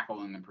don't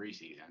tackle in the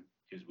preseason,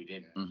 because we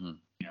didn't,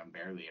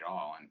 barely at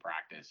all in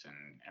practice and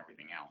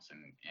everything else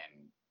and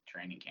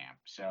training camp.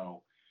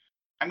 So,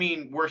 I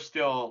mean, we're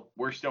still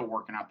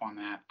working up on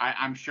that.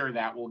 I'm sure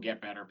that will get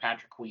better.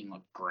 Patrick Queen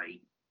looked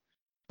great.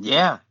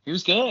 Yeah, he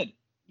was good.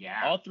 Yeah.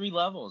 All 3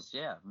 levels.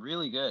 Yeah,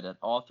 really good at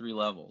all 3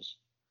 levels.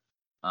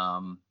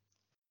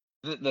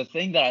 The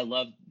thing that I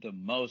loved the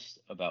most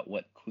about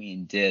what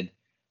Queen did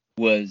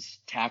was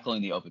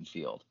tackling the open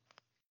field.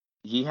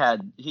 He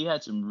had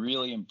some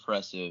really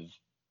impressive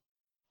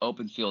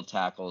open field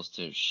tackles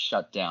to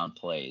shut down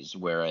plays,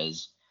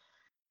 whereas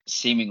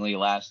seemingly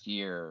last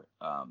year,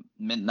 and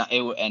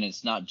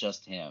it's not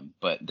just him,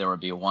 but there would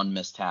be one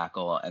missed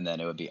tackle and then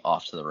it would be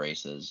off to the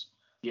races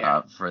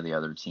for the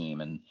other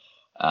team. And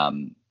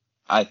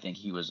I think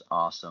he was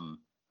awesome.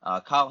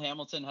 Kyle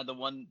Hamilton had the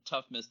one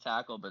tough missed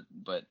tackle,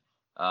 but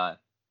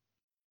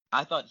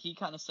I thought he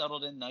kind of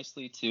settled in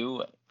nicely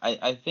too.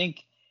 I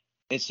think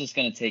it's just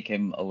going to take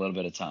him a little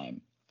bit of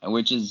time,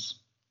 which is,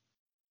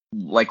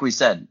 like we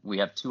said, we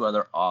have 2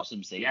 other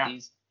awesome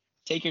safeties. Yeah.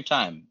 Take your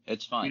time.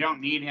 It's fine. We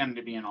don't need him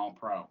to be an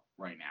all-pro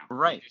right now.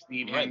 Right. We just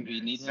need him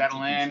to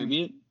settle in.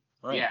 Contribute.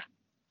 Right. Yeah,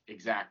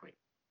 exactly.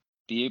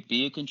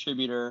 Be a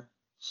contributor,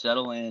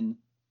 settle in,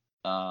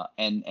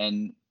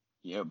 and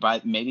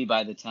maybe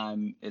by the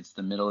time it's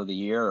the middle of the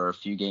year or a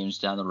few games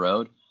down the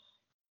road,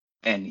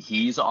 and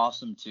he's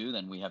awesome too,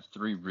 then we have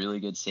 3 really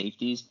good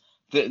safeties.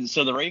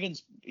 So the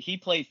Ravens, he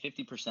played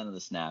 50% of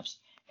the snaps,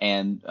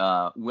 and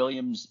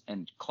Williams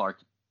and Clark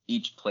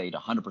each played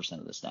 100%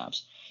 of the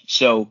snaps.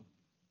 So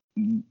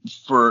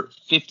for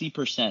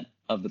 50%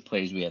 of the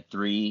plays, we had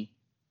 3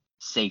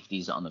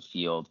 safeties on the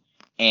field.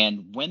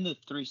 And when the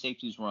 3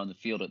 safeties were on the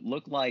field, it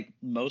looked like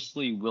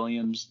mostly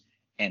Williams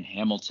and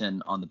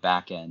Hamilton on the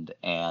back end,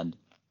 and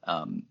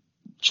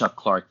Chuck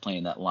Clark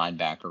playing that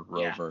linebacker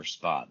rover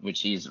spot,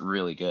 which he's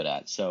really good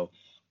at. So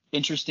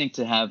interesting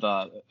to have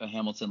a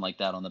Hamilton like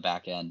that on the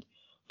back end,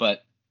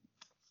 but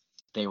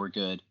they were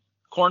good.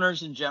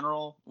 Corners in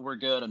general were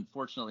good.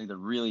 Unfortunately, the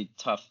really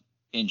tough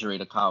injury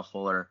to Kyle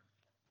Fuller,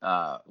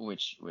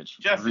 which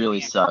just really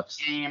sucks.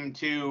 Game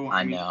too.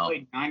 I mean, know.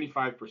 He played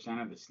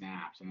 95% of the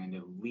snaps, and then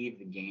to leave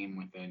the game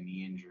with a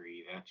knee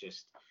injury,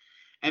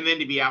 and then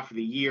to be out for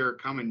the year,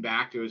 coming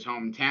back to his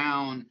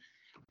hometown,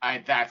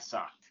 that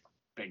sucked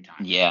big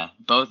time. Yeah,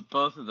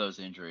 both of those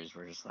injuries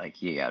were just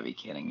like, you gotta be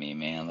kidding me,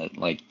 man. That,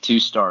 like, 2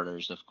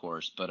 starters, of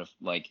course, but if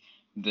like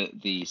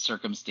the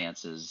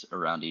circumstances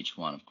around each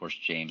one, of course,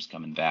 James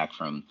coming back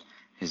from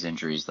his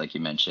injuries, like you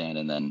mentioned,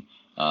 and then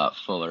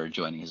Fuller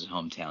joining his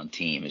hometown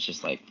team. It's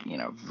just like,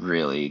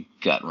 really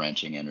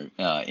gut-wrenching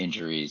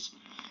injuries.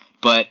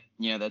 But,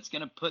 that's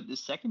going to put the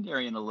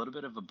secondary in a little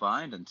bit of a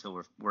bind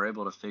until we're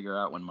able to figure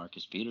out when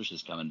Marcus Peters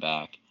is coming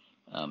back,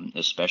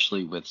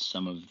 especially with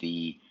some of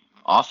the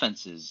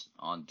offenses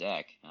on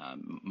deck.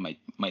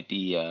 Might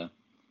be a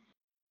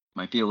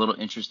little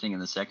interesting in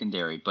the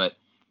secondary. But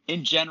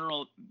in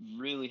general,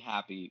 really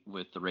happy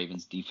with the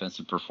Ravens'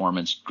 defensive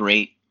performance.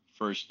 Great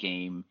first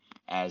game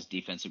as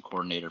defensive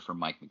coordinator for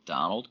Mike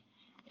McDonald.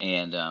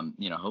 And,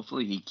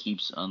 hopefully he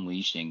keeps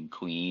unleashing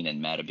Queen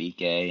and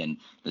Matabike and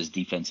this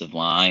defensive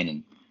line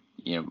and,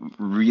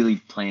 really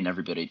playing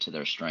everybody to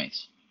their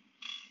strengths.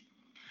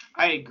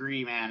 I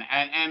agree, man.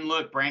 And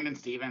look, Brandon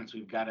Stephens,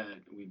 we've got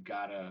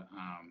to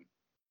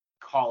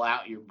call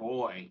out your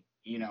boy,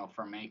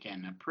 for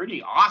making a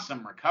pretty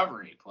awesome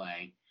recovery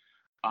play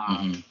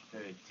to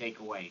take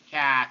away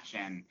catch.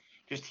 And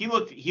he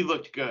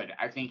looked good.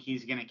 I think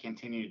he's going to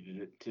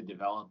continue to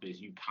develop,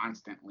 as you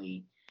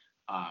constantly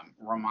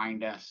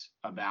remind us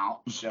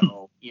about.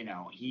 So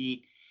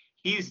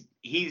he's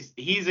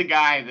a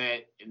guy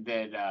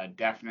that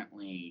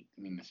definitely,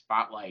 I mean, the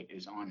spotlight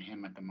is on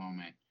him at the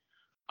moment.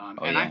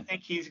 I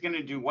think he's going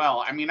to do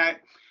well. I mean,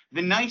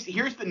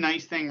 here's the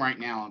nice thing right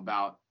now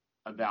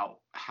about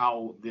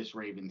how this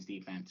Ravens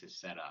defense is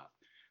set up.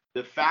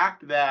 The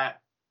fact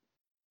that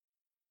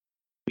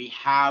we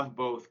have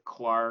both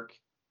Clark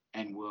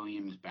and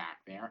Williams back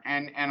there,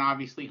 and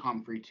obviously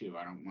Humphrey too.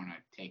 I don't want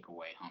to take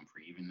away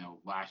Humphrey, even though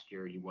last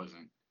year he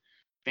wasn't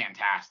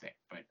fantastic,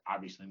 but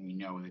obviously we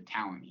know the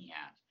talent he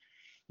has.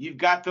 You've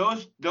got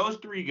those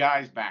three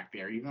guys back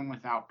there, even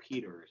without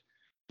Peters.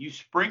 You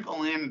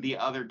sprinkle in the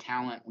other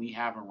talent we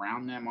have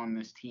around them on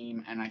this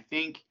team, and I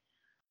think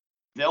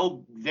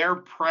their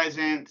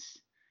presence,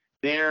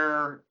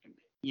 their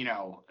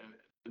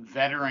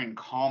veteran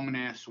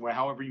calmness,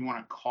 however you want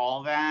to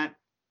call that,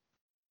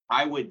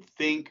 I would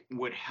think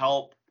would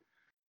help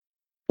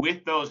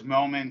with those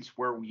moments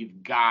where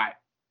we've got,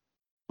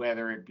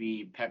 whether it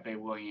be Pepe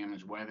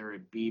Williams, whether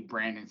it be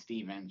Brandon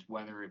Stephens,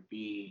 whether it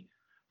be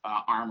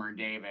Armour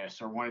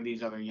Davis or one of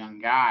these other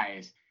young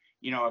guys,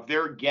 if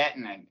they're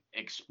getting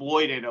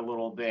exploited a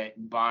little bit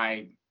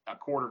by a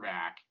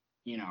quarterback,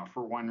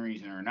 for one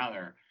reason or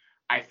another,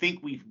 I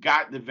think we've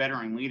got the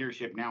veteran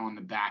leadership now on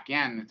the back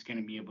end that's going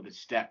to be able to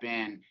step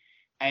in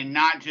and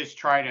not just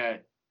try to,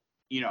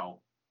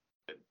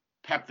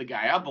 pep the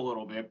guy up a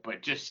little bit,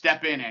 but just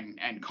step in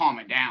and calm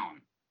it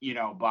down,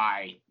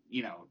 by,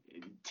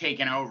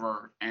 taking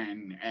over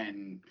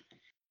and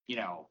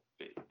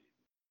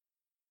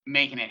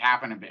making it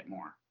happen a bit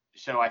more.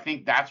 So I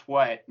think that's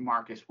what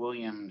Marcus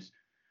Williams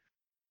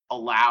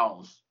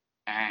allows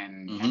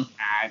and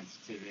adds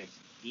to this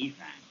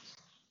defense,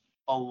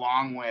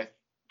 along with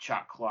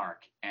Chuck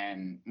Clark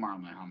and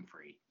Marlon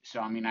Humphrey. So,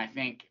 I mean, I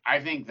think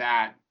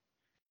that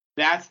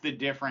that's the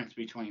difference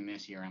between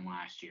this year and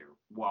last year,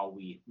 while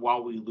we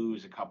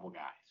lose a couple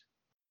guys.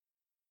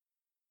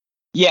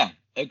 Yeah,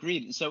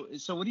 agreed. So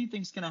what do you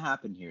think is going to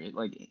happen here?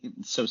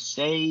 So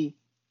say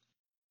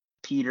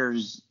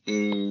Peters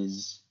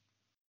is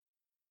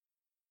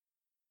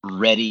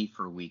ready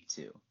for week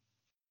 2.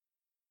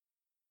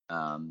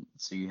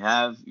 So you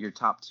have your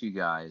top 2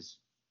 guys,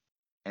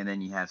 and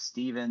then you have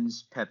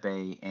Stephens,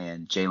 Pepe,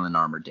 and Jalen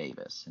Armour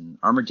Davis. And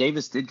Armour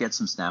Davis did get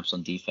some snaps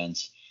on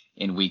defense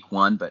in week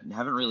 1, but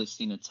haven't really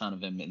seen a ton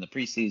of him in the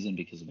preseason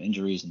because of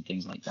injuries and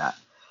things like that.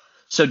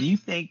 So do you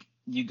think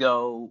you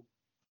go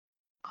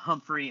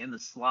Humphrey in the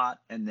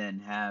slot and then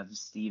have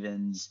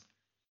Stephens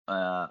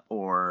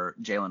or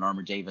Jalen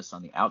Armour Davis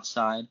on the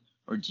outside,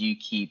 or do you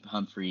keep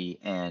Humphrey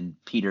and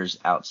Peters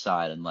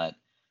outside and let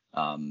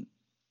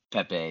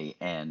Pepe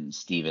and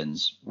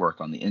Stephens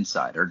work on the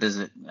inside? Or does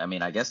it, I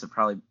mean, I guess it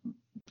probably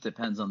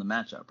depends on the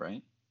matchup,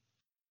 right?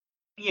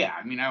 Yeah,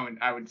 I mean,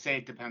 I would say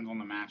it depends on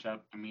the matchup.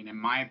 I mean, in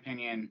my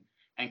opinion,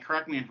 and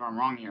correct me if I'm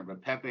wrong here,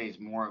 but Pepe is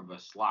more of a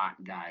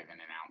slot guy than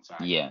an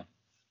outside. Yeah.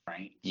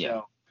 Right? Yeah.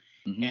 So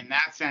in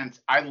that sense,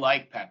 I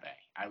like Pepe.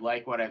 I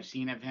like what I've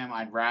seen of him.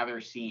 I'd rather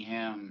see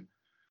him,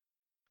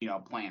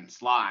 playing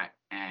slot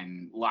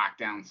and lock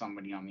down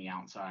somebody on the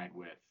outside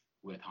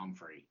with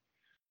Humphrey.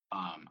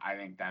 I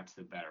think that's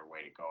the better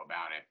way to go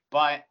about it.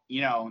 But,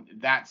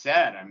 that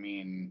said, I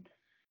mean,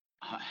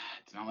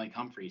 it's not like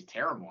Humphrey's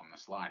terrible in the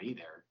slot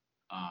either.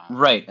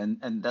 Right,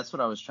 and that's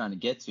what I was trying to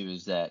get to,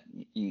 is that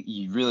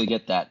you really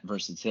get that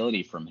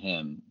versatility from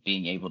him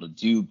being able to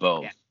do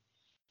both. Yeah.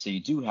 So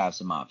you do have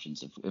some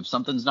options. If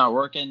something's not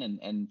working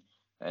and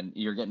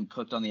you're getting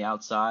cooked on the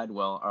outside,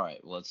 well, all right,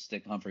 let's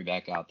stick Humphrey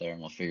back out there and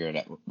we'll figure it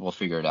out. We'll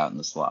figure it out in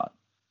the slot.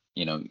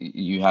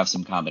 You have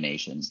some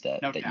combinations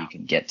that you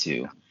can get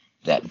to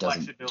that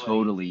doesn't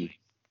totally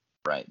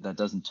break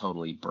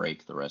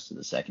the rest of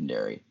the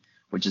secondary,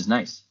 which is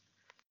nice.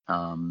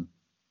 I mean,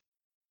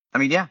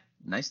 yeah,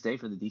 nice day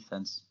for the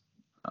defense.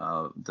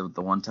 The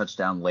one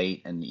touchdown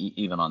late, and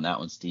even on that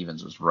one,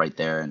 Stephens was right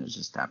there, and it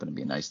just happened to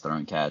be a nice throw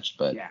and catch.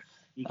 But yeah,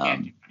 you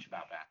can't do much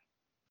about that.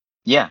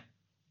 Yeah.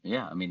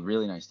 I mean,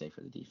 really nice day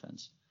for the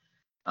defense.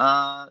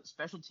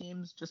 Special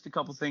teams, just a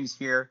couple things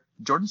here.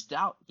 Jordan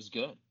Stout was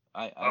good.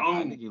 I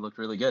think he looked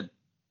really good.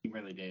 He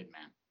really did,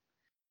 man.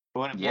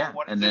 What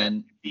and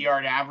then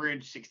 50-yard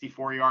average,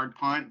 64-yard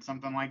punt,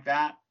 something like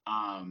that.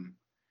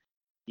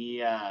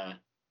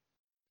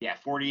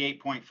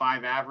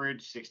 48.5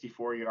 average,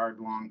 64-yard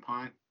long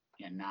punt.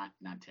 Yeah, not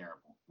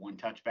terrible. One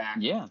touchback.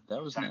 Yeah,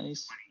 that was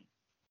nice.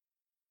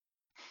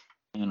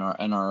 And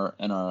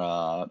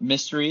our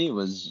mystery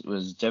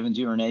was Devin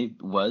Duvernay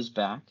was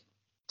back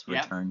to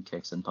return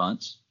kicks and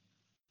punts.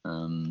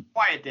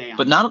 Quiet day,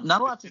 but not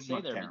a lot to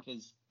say there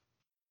because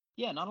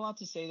not a lot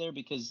to say there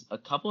because a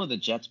couple of the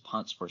Jets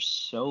punts were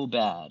so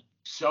bad.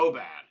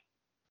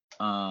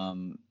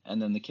 And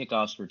then the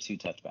kickoffs were 2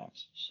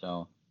 touchbacks.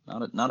 So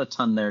not a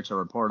ton there to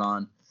report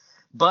on.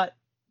 But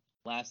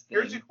last thing.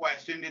 Here's a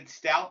question: did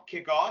Stout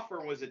kick off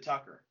or was it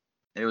Tucker?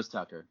 It was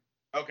Tucker.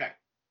 Okay.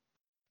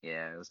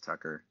 Yeah, it was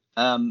Tucker.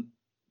 And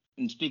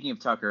speaking of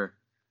Tucker,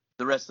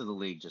 the rest of the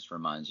league just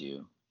reminds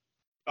you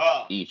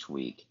each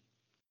week.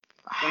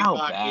 How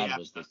bad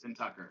was Justin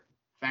Tucker?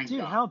 Thank God.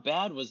 Dude, how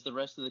bad was the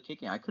rest of the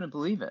kicking? I couldn't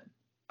believe it.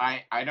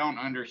 I don't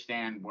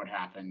understand what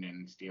happened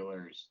in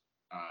Steelers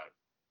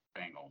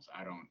Bengals.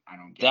 I don't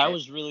get that it.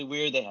 Was really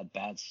weird. They had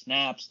bad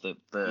snaps.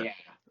 Greg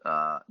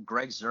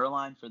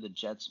Zuerlein for the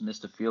Jets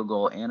missed a field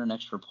goal and an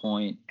extra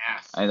point.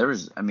 Yes. There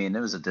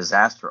was a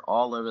disaster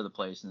all over the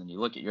place. And then you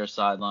look at your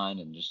sideline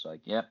and just like,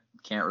 yep,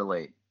 can't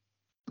relate.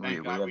 We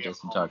have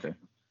Justin Tucker.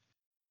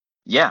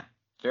 Yeah,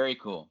 very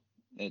cool.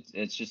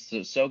 It's just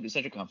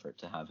such a comfort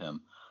to have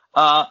him.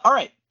 All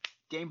right,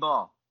 game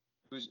ball.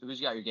 Who's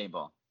got your game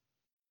ball?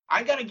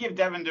 I gotta give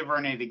Devin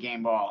Duvernay the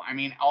game ball. I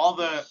mean, all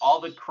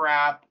the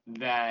crap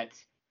that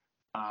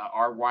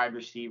our wide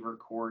receiver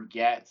core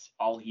gets,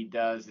 all he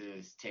does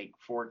is take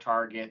 4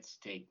 targets,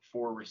 take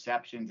 4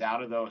 receptions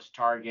out of those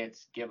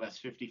targets, give us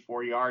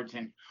 54 yards,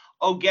 and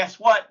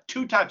guess what?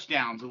 2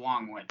 touchdowns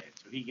along with it.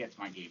 So he gets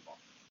my game ball.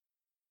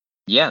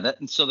 Yeah,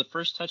 so the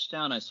first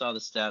touchdown, I saw the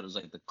stat, was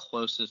like the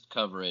closest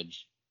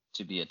coverage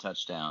to be a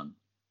touchdown.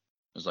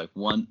 It was like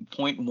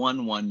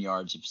 1.11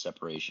 yards of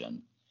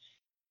separation.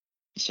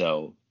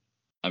 So,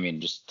 I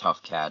mean, just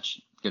tough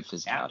catch, good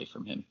physicality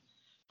from him.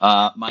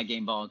 My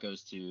game ball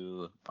goes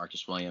to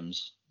Marcus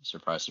Williams.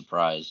 Surprise,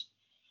 surprise.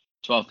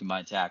 12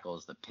 combined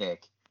tackles, the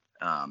pick.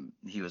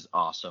 He was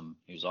awesome.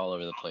 He was all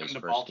over the place.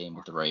 First game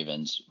with the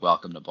Ravens.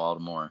 Welcome to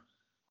Baltimore.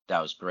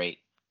 That was great.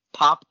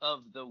 Pop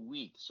of the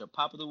week. So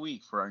pop of the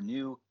week for our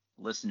new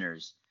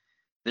listeners.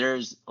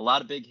 There's a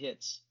lot of big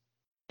hits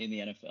in the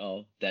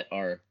NFL that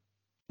are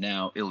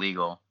now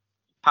illegal.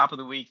 Pop of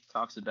the week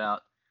talks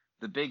about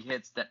the big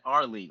hits that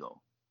are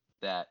legal,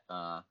 that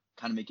kind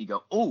of make you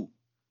go, oh,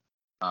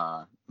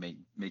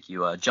 make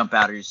you jump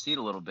out of your seat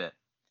a little bit.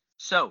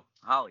 So,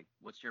 Holly,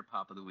 what's your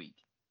pop of the week?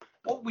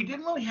 Well, we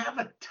didn't really have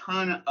a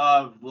ton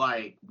of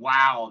like,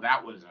 wow,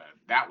 that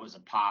was a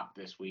pop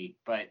this week.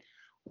 But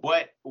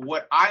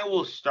what I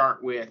will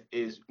start with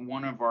is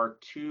one of our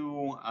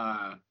 2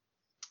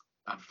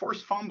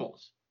 forced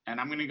fumbles,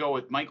 and I'm going to go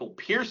with Michael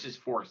Pierce's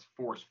forced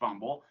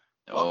fumble.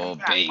 Welcome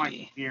back, baby,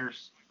 Michael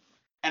Pierce.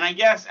 And I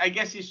guess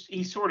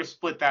he sort of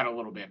split that a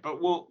little bit,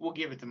 but we'll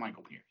give it to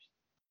Michael Pierce.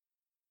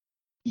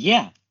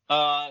 Yeah.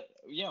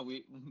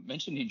 We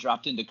mentioned he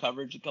dropped into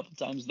coverage a couple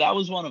times. That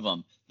was one of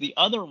them. The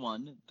other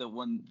one, the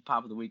one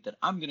pop of the week that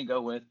I'm going to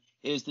go with,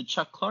 is the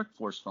Chuck Clark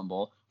forced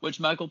fumble, which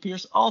Michael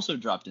Pierce also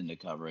dropped into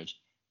coverage.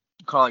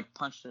 Clark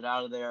punched it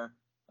out of there.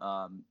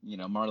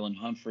 Marlon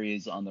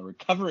Humphreys on the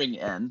recovering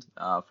end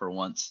for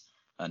once,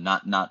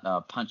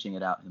 not punching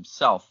it out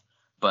himself,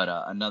 but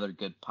another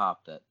good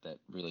pop that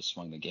really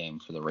swung the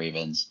game for the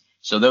Ravens.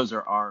 So those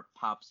are our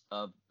pops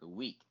of the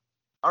week.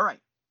 All right.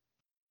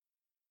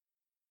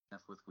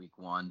 Enough with week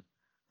 1.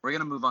 We're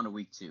going to move on to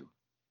week 2.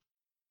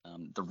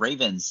 The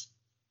Ravens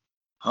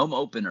home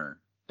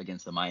opener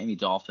against the Miami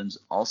Dolphins,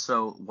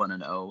 also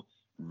 1-0,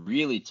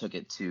 really took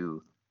it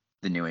to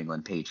the New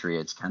England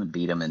Patriots, kind of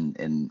beat them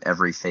in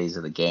every phase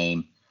of the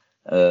game.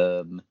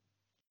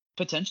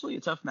 Potentially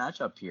a tough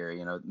matchup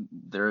here.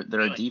 They're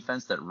a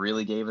defense that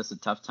really gave us a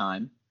tough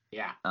time.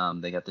 Yeah.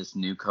 They got this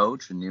new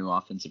coach, a new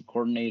offensive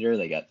coordinator.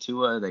 They got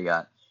Tua. They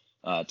got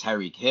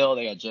Tyreek Hill.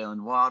 They got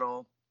Jalen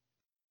Waddle.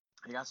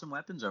 They got some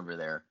weapons over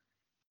there.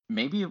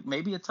 Maybe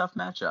a tough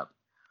matchup.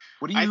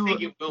 What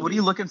are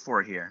you looking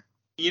for here?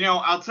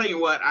 I'll tell you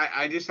what.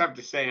 I just have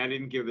to say I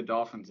didn't give the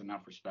Dolphins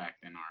enough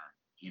respect in our.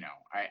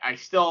 I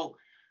still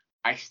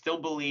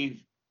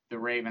believe the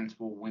Ravens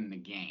will win the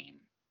game,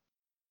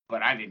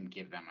 but I didn't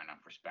give them enough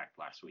respect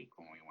last week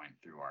when we went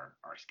through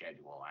our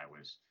schedule.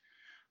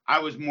 I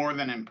was more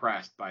than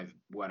impressed by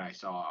what I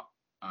saw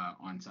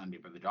on Sunday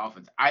for the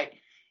Dolphins. I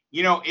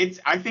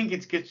think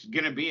it's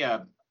going to be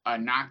a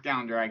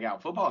knockdown, drag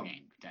out football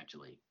game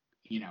potentially.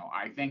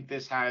 I think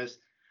this has.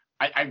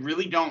 I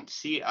really don't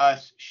see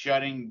us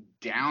shutting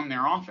down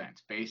their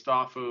offense based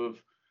off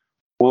of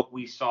what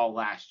we saw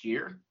last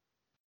year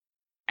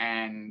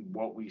and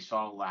what we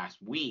saw last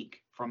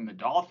week from the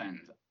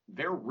Dolphins.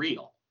 They're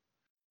real.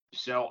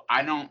 So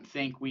I don't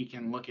think we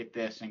can look at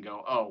this and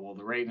go, oh, well,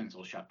 the Ravens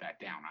will shut that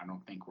down. I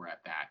don't think we're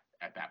at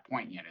that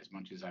point yet, as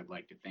much as I'd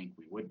like to think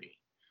we would be.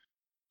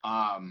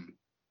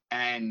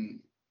 And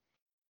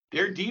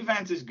their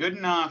defense is good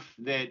enough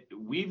that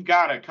we've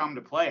got to come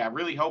to play. I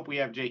really hope we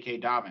have J.K.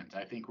 Dobbins.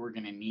 I think we're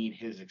going to need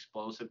his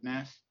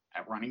explosiveness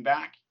at running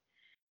back.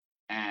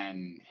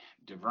 And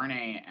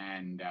Duvernay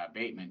and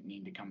Bateman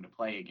need to come to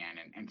play again.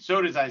 And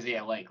so does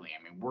Isaiah Likely.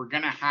 I mean, we're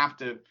going to have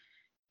to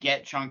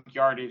get chunk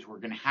yardage. We're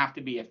going to have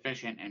to be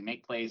efficient and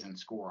make plays and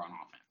score on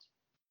offense.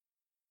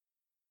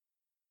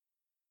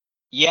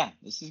 Yeah,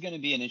 this is going to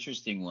be an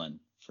interesting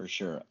one for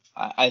sure.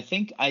 I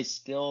think I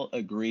still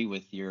agree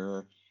with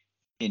your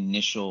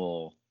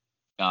initial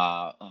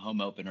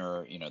home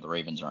opener. The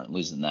Ravens aren't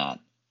losing that.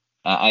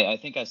 I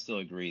think I still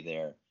agree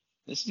there.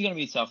 This is going to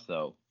be tough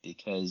though,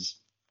 because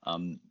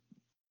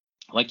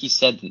like you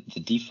said, the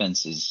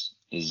defense is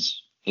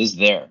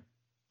there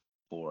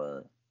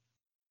for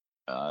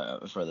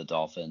the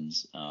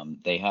Dolphins.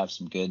 They have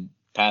some good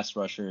pass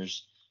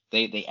rushers.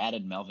 They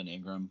added Melvin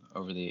Ingram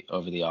over the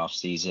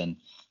offseason.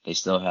 They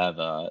still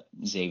have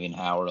Xavier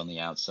Howard on the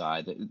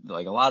outside.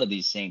 Like a lot of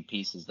these same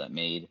pieces that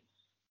made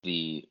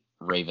the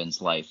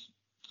Ravens' life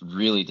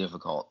really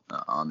difficult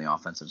on the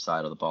offensive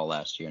side of the ball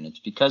last year, and it's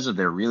because of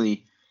their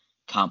really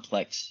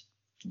complex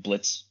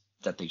blitz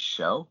that they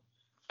show,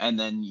 and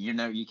then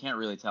you can't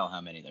really tell how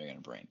many they're going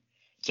to bring.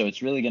 So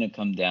it's really going to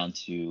come down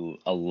to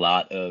a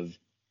lot of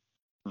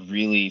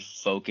really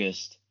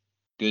focused,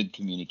 good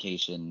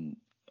communication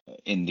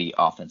in the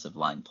offensive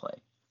line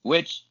play,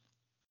 which,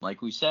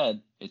 like we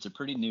said, it's a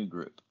pretty new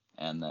group,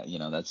 and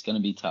that's going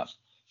to be tough.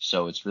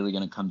 So it's really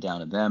going to come down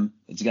to them.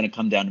 It's going to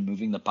come down to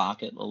moving the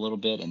pocket a little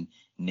bit and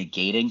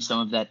negating some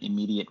of that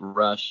immediate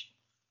rush,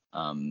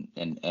 and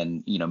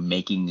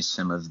making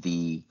some of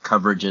the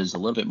coverages a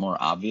little bit more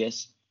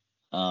obvious.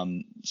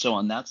 So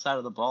on that side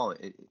of the ball,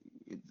 it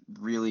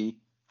really,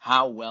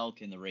 how well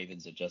can the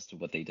Ravens adjust to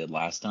what they did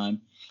last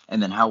time,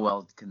 and then how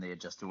well can they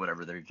adjust to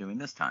whatever they're doing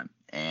this time?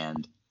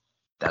 And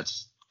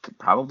that's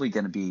probably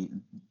going to be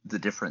the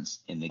difference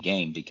in the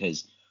game,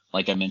 because,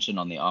 like I mentioned,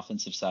 on the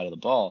offensive side of the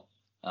ball,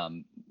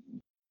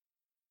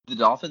 the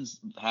Dolphins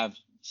have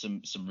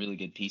some really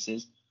good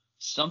pieces.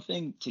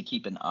 Something to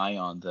keep an eye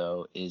on,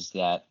 though, is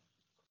that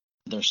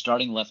their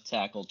starting left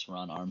tackle,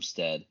 Teron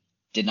Armstead,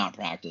 did not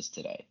practice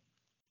today.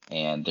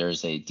 And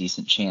there's a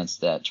decent chance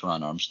that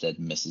Teron Armstead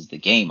misses the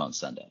game on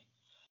Sunday.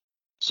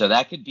 So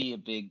that could be a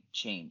big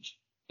change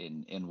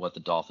in what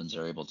the Dolphins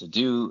are able to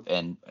do,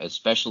 and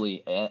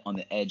especially on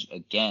the edge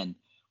again,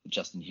 with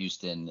Justin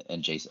Houston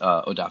and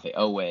Odafe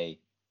Owe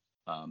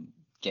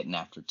getting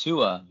after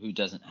Tua, who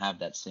doesn't have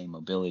that same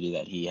mobility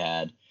that he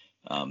had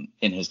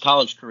in his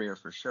college career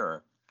for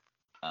sure.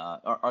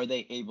 Are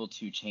they able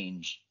to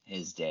change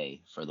his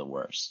day for the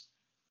worse?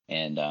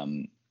 And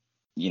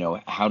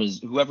how does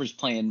whoever's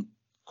playing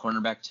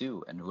cornerback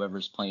 2 and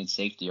whoever's playing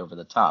safety over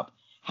the top,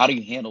 how do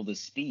you handle the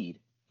speed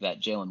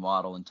that Jalen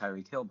Waddle and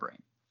Tyreek Hill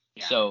bring?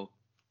 Yeah. So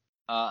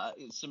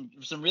some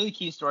really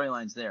key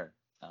storylines there.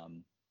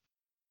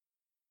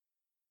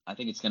 I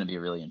think it's going to be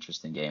a really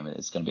interesting game.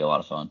 It's going to be a lot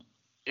of fun.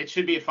 It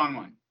should be a fun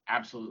one.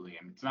 Absolutely.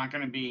 I mean, it's not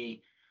going to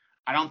be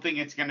 – I don't think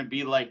it's going to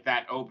be like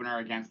that opener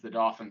against the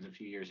Dolphins a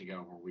few years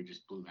ago where we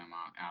just blew them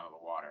out of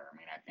the water. I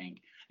mean, I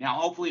think – now,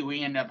 hopefully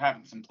we end up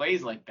having some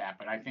plays like that,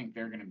 but I think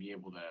they're going to be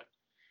able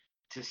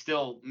to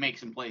still make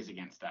some plays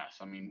against us.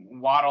 I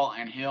mean, Waddle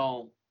and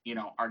Hill,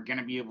 are going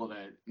to be able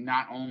to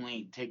not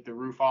only take the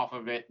roof off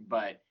of it,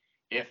 but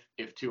if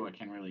Tua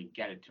can really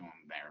get it to him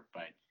there.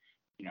 But,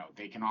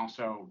 they can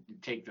also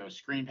take those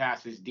screen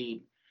passes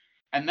deep.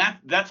 And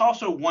that's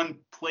also one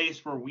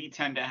place where we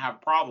tend to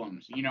have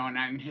problems,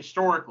 and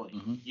historically,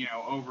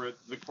 over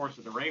the course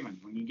of the Ravens,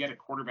 when you get a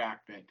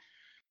quarterback that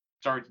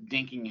starts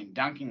dinking and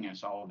dunking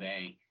us all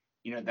day,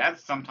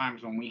 that's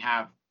sometimes when we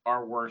have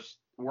our worst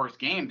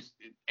games.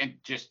 And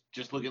just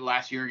look at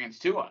last year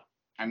against Tua.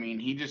 I mean,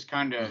 he just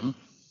kind of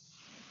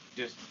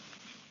just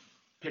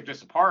picked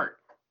us apart,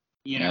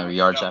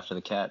 yards after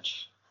the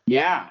catch.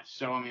 Yeah.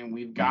 So, I mean,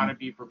 we've got to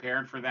be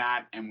prepared for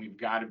that, and we've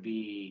got to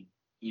be,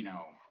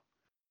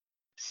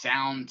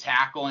 sound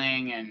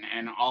tackling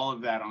and all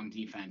of that on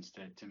defense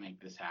to make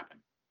this happen.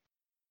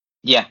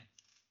 Yeah,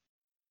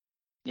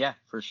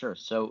 for sure.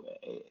 So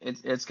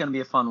it's going to be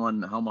a fun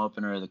one. Home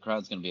opener. The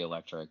crowd's going to be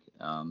electric.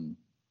 Let's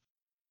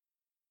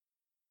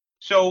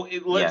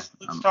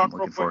talk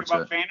real quick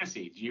about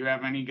fantasy. Do you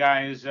have any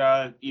guys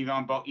either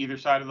on either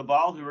side of the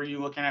ball? Who are you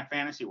looking at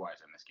fantasy wise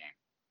in this game?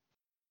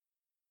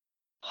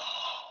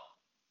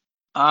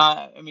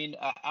 I mean,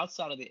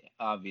 outside of the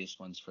obvious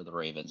ones for the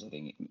Ravens, I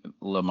think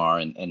Lamar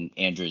and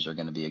Andrews are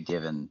going to be a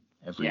given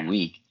every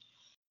week.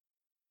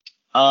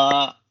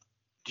 Do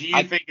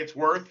you think it's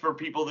worth for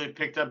people that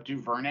picked up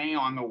Duvernay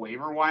on the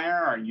waiver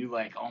wire? Are you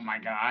like, oh my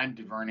God,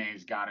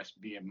 Duvernay's got to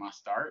be a must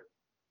start?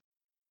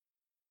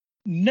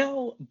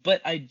 No,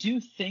 but I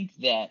do think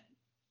that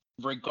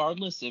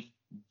regardless if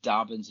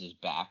Dobbins is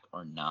back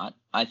or not,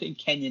 I think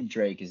Kenyon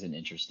Drake is an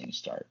interesting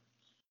start.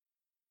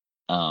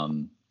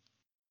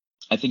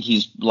 I think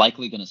he's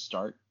likely going to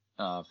start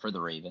for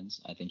the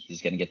Ravens. I think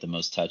he's going to get the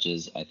most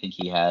touches. I think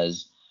he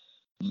has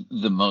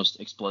the most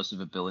explosive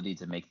ability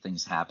to make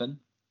things happen.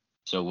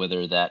 So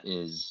whether that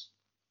is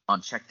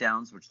on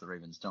checkdowns, which the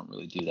Ravens don't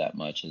really do that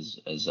much,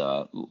 as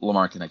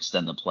Lamar can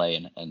extend the play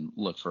and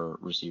look for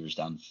receivers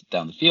down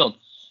the field,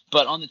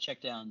 but on the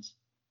checkdowns,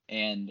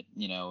 and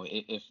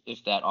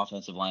if that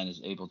offensive line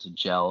is able to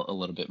gel a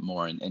little bit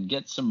more and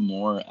get some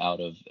more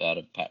out of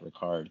Pat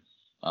Ricard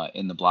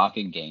in the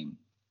blocking game,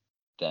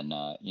 then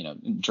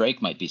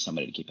Drake might be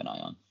somebody to keep an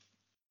eye on.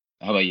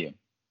 How about you?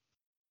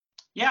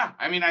 Yeah,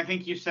 I mean, I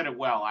think you said it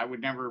well. I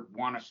would never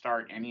want to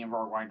start any of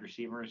our wide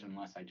receivers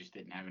unless I just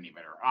didn't have any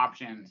better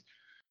options.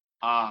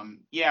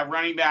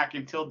 Running back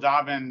until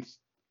Dobbins,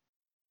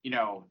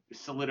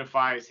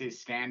 solidifies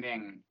his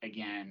standing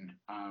again.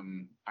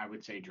 I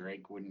would say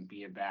Drake wouldn't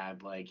be a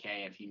bad,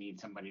 hey, if you need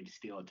somebody to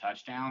steal a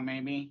touchdown,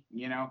 maybe,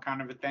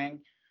 kind of a thing.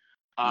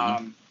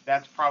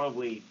 That's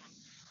probably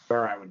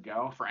where I would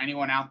go. For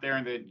anyone out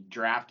there that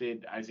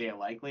drafted Isaiah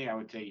Likely, I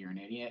would say you're an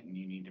idiot and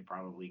you need to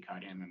probably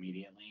cut him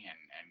immediately and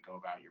go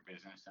about your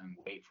business and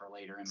wait for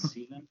later in the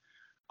season.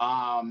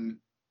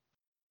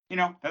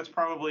 That's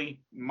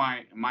probably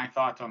my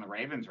thoughts on the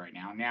Ravens right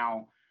now.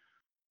 Now,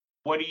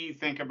 what do you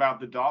think about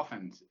the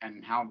Dolphins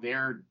and how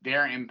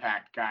their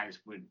impact guys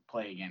would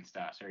play against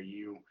us? Are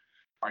you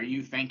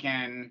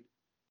thinking,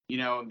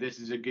 this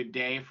is a good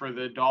day for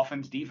the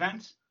Dolphins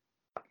defense?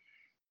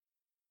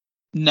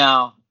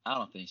 No, I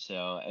don't think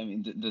so. I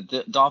mean,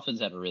 the Dolphins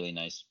had a really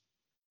nice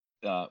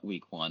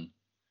week 1.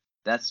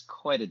 That's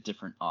quite a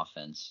different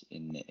offense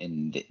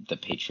in the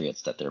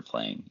Patriots that they're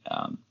playing.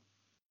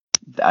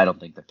 I don't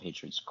think the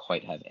Patriots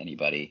quite have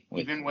anybody.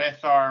 Even with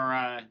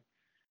our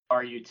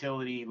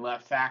utility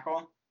left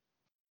tackle?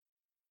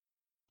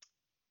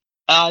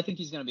 I think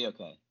he's going to be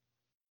okay.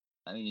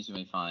 I think he's going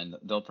to be fine.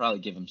 They'll probably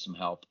give him some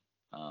help.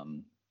 I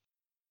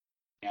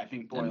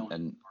think Boyle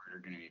and Hart are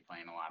going to be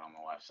playing a lot on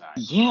the left side.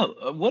 Yeah,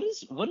 what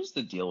is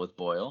the deal with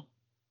Boyle?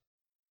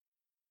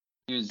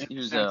 He was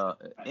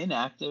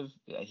inactive.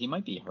 He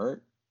might be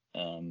hurt.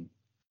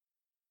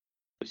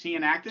 Was he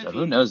inactive? So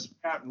who knows? He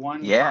got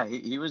one. Yeah,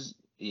 he was.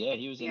 Yeah,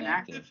 he was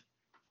inactive.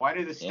 Why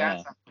do the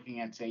stats I'm looking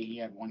at say he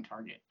had 1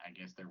 target? I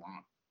guess they're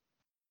wrong.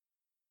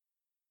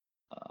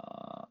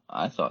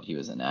 I thought he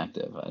was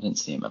inactive. I didn't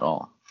see him at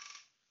all.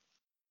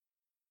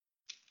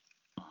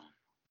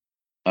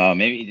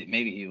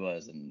 Maybe he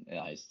was, and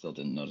I still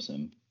didn't notice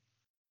him.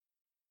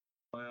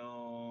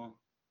 Well,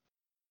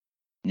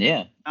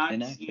 yeah,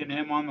 not seeing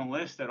him on the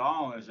list at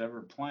all as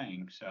ever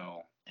playing.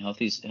 So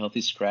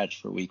healthy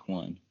scratch for week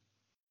 1.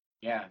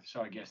 Yeah, so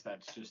I guess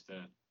that's just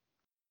a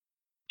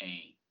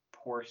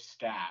poor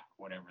stat,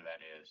 whatever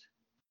that is.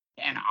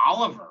 And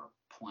Oliver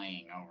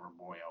playing over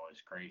Boyle is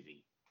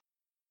crazy.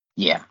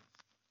 Yeah.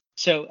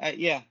 So I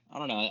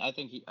don't know. I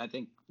think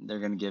they're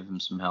gonna give him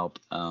some help.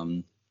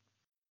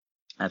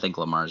 I think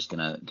Lamar's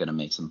gonna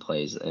make some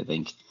plays. I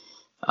think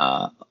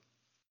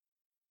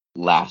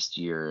last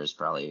year is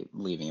probably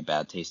leaving a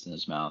bad taste in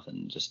his mouth,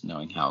 and just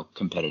knowing how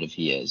competitive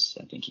he is,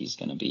 I think he's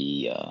gonna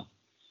be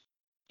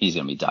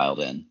dialed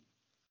in.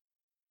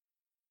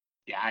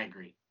 Yeah, I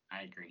agree.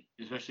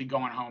 Especially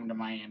going home to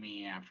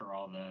Miami after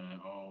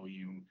all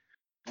you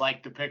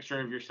like the picture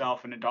of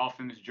yourself in a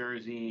Dolphins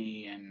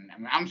jersey, and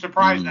I'm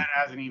surprised that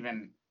hasn't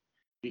even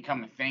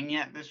become a thing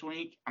yet this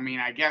week. I mean,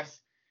 I guess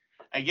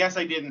I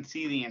didn't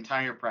see the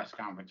entire press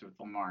conference with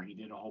Lamar. He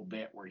did a whole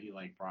bit where he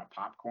brought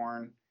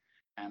popcorn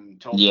and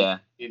told him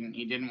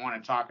he didn't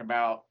want to talk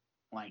about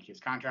his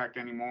contract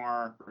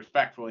anymore,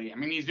 respectfully. I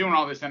mean, he's doing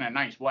all this in a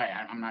nice way.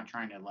 I'm not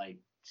trying to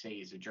say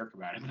he's a jerk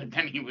about it, but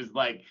then he was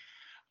like,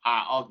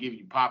 I'll give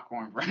you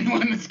popcorn for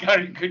anyone that's got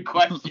a good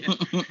question.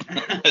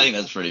 I think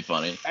that's pretty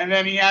funny. And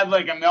then he had a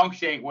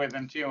milkshake with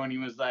him too, and he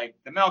was like,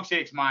 "The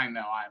milkshake's mine,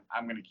 though.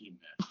 I'm gonna keep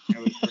this." It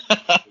was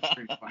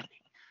pretty funny.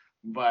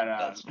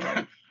 But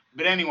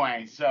but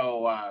anyway,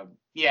 so I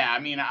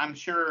mean, I'm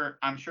sure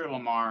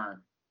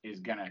Lamar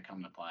is gonna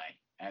come to play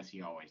as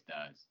he always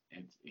does.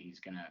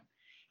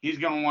 He's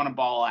gonna want to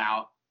ball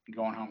out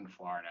going home to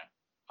Florida.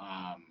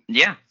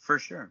 Yeah, for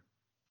sure.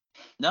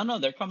 No,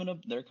 they're coming to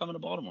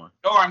Baltimore.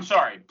 Oh, I'm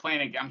sorry.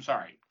 Playing against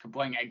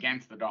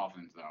the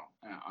Dolphins though.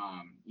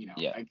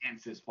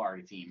 Against this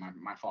Florida team.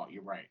 My fault.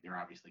 You're right. They're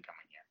obviously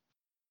coming here.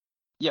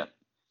 Yeah.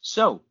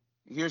 So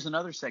here's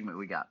another segment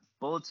we got.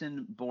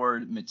 Bulletin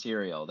board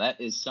material.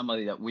 That is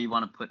somebody that we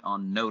want to put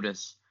on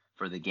notice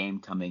for the game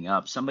coming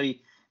up.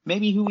 Somebody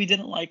maybe who we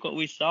didn't like what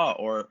we saw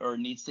or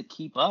needs to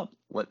keep up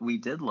what we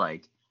did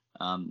like.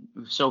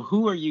 So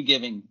who are you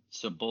giving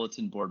some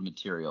bulletin board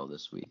material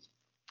this week?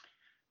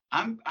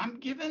 I'm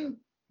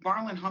giving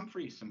Marlon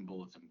Humphrey some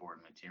bulletin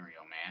board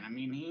material, man. I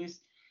mean,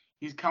 he's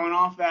coming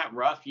off that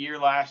rough year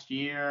last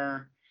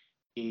year.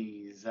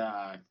 He's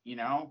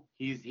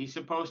he's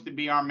supposed to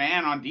be our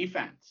man on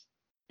defense.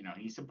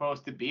 He's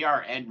supposed to be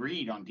our Ed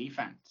Reed on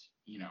defense.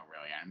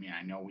 Really. I mean,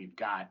 I know we've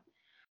got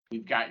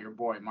your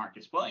boy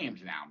Marcus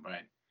Williams now,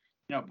 but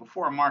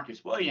before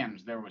Marcus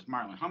Williams, there was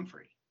Marlon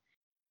Humphrey.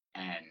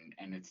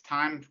 And it's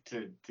time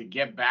to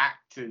get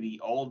back to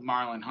the old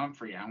Marlon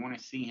Humphrey. I want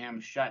to see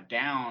him shut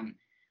down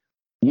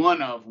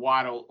one of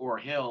Waddle or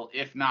Hill,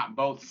 if not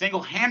both,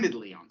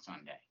 single-handedly on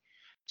Sunday.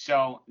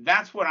 So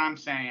that's what I'm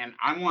saying.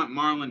 I want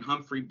Marlon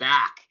Humphrey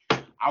back.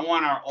 I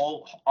want our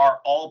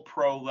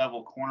all-pro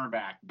level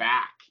cornerback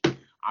back.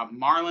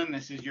 Marlon,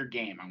 this is your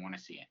game. I want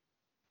to see it.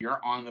 You're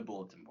on the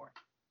bulletin board.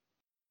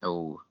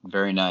 Oh,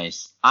 very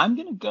nice. I'm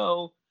going to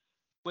go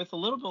with a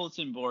little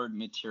bulletin board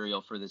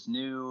material for this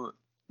newly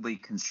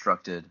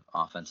constructed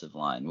offensive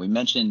line. We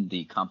mentioned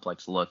the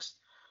complex looks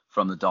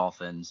from the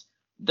Dolphins.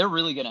 They're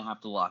really going to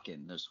have to lock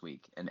in this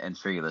week and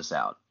figure this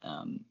out.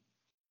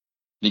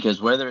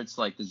 Because whether it's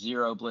the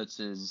zero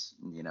blitzes,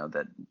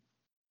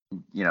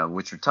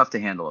 which are tough to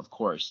handle, of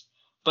course.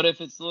 But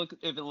if it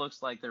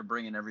looks like they're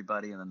bringing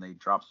everybody and then they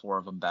drop 4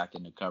 of them back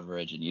into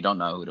coverage and you don't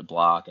know who to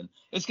block, and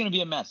it's going to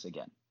be a mess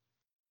again.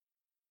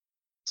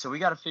 So we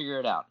got to figure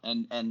it out.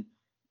 And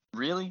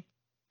really,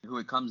 who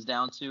it comes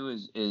down to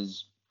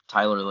is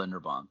Tyler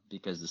Linderbaum,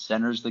 because the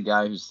center is the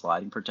guy who's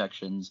sliding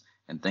protections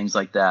and things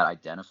like that,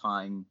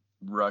 identifying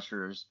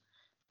rushers.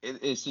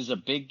 This is a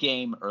big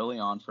game early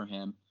on for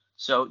him.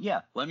 So, yeah,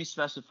 let me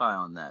specify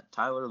on that.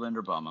 Tyler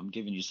Linderbaum, I'm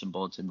giving you some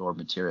bulletin board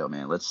material,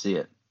 man. Let's see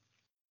it.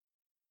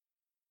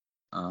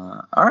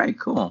 All right,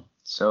 cool.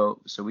 So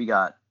we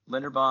got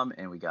Linderbaum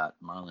and we got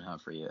Marlon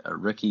Humphrey, a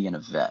rookie and a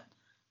vet.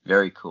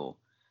 Very cool.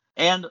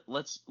 And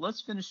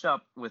let's finish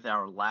up with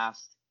our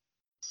last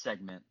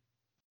segment,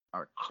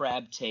 our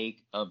crab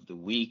take of the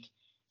week.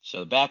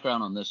 So the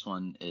background on this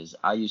one is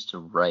I used to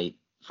write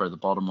for the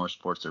Baltimore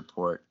Sports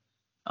Report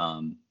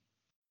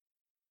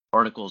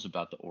articles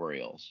about the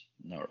Orioles,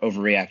 or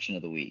overreaction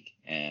of the week,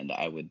 and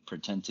I would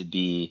pretend to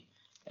be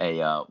a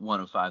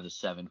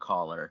 105-7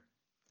 caller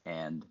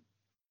and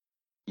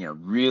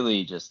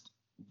really just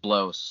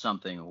blow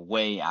something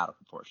way out of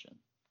proportion.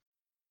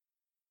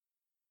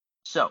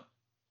 So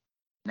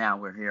now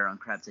we're here on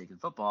Crab Take in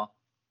Football.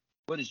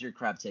 What is your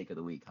crab take of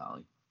the week,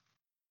 Holly?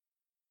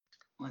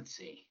 Let's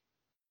see.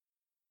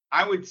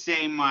 I would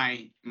say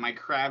my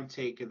crab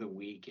take of the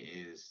week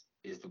is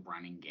the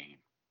running game.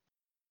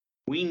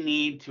 We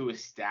need to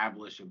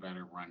establish a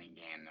better running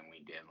game than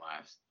we did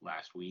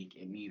last week.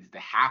 It needs to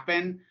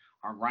happen.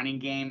 Our running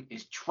game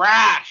is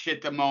trash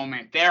at the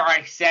moment. There,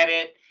 I said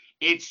it.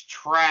 It's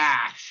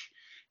trash,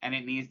 and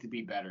it needs to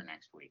be better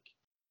next week.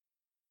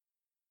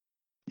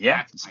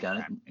 Yeah, it's got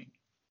it.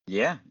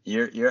 Yeah,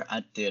 you're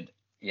I did.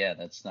 Yeah,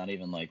 that's not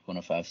even like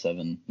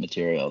 105.7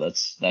 material.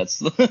 That's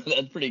that's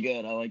pretty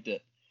good. I liked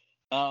it.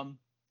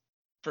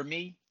 For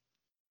me,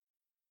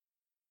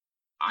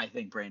 I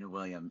think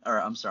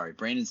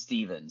Brandon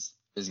Stephens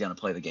is going to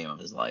play the game of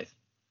his life.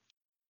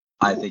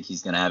 I think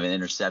he's going to have an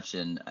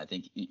interception. I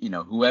think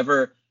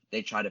whoever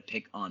they try to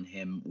pick on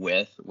him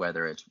with,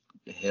 whether it's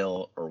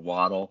Hill or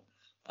Waddle,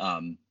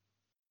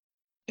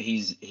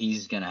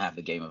 he's going to have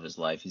the game of his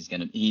life.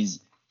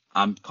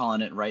 I'm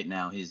calling it right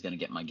now. He's going to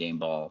get my game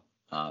ball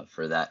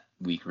for that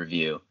week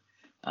review.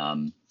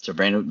 So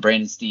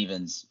Brandon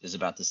Stephens is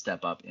about to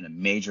step up in a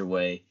major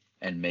way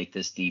and make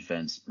this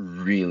defense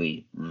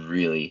really,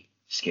 really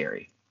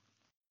scary.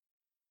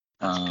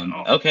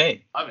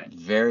 Okay. Love it.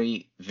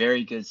 Very,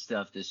 very good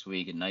stuff this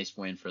week. A nice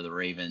win for the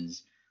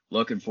Ravens.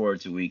 Looking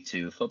forward to week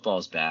 2.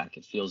 Football's back.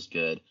 It feels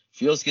good.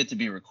 Feels good to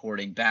be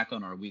recording, back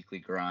on our weekly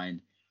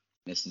grind.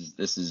 This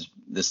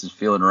is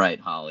feeling right,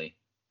 Holly.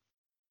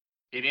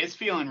 It is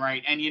feeling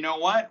right. And you know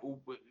what?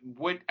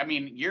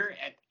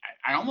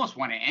 I almost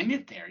want to end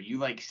it there.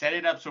 You set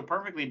it up so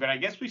perfectly, but I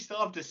guess we still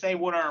have to say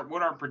what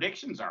our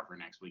predictions are for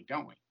next week,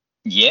 don't we?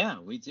 Yeah,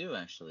 we do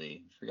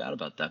actually. Forgot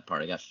about that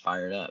part. I got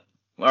fired up.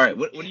 All right,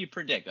 what do you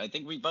predict? I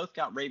think we both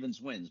got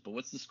Ravens wins, but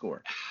what's the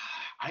score?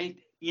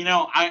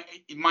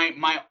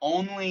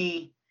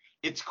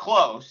 It's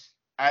close,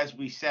 as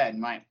we said.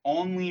 My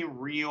only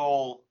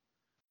real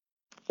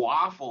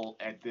waffle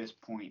at this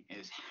point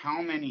is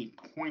how many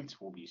points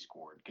will be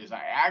scored, because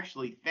I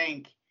actually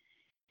think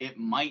it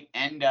might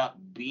end up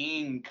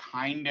being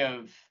kind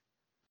of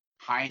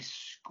high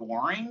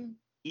scoring,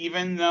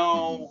 even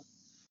though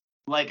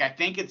I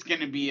think it's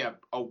going to be a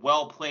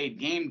well played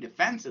game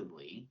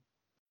defensively.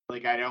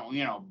 But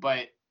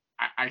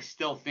I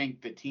still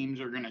think the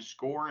teams are going to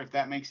score, if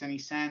that makes any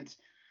sense.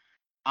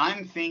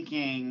 I'm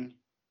thinking.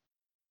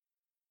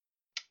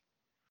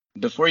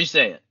 Before you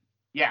say it.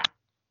 Yeah.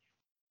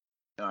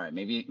 All right,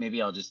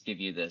 maybe I'll just give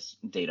you this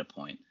data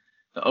point.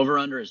 The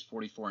over-under is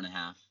 44.5.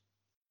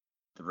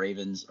 The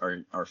Ravens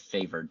are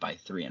favored by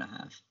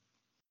 3.5.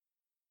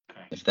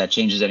 Okay. If that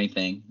changes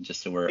anything,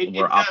 just so we're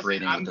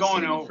operating with the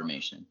same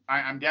information.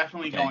 I'm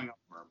definitely going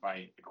over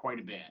by quite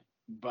a bit,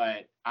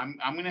 but I'm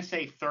going to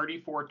say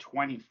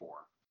 34-24.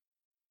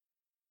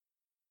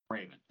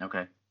 Ravens.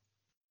 Okay.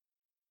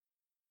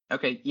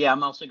 Yeah,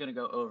 I'm also going to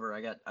go over.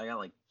 I got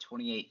like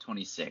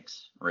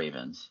 28-26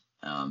 Ravens.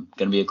 Going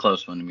to be a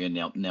close one. I'm going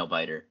to nail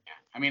biter.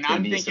 Yeah.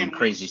 I'm thinking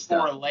crazy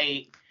stuff.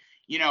 Late.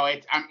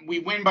 We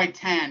win by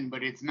 10,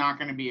 but it's not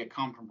going to be a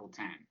comfortable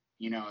 10.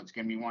 It's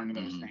going to be one of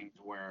those things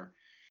where,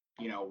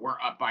 we're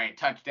up by a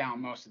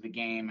touchdown most of the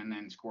game and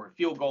then score a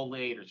field goal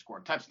late or score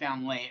a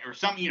touchdown late or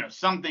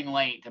something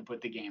late to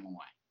put the game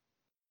away.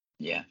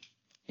 Yeah.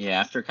 Yeah.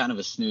 After kind of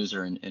a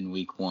snoozer in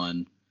week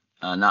 1,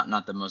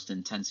 not the most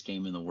intense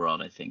game in the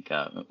world. I think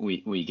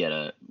we get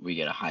a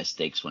high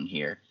stakes one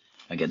here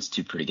against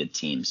 2 pretty good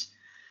teams.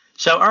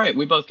 So, all right,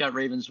 we both got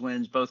Ravens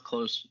wins, both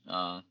close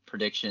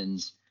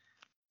predictions.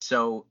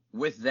 So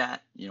with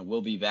that,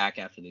 we'll be back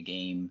after the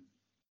game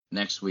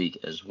next week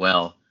as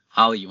well.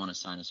 Holly, you want to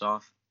sign us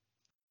off?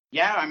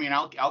 Yeah,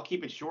 I'll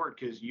keep it short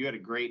because you had a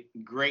great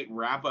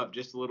wrap up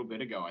just a little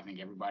bit ago. I think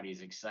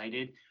everybody's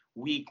excited.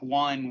 Week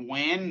 1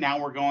 win.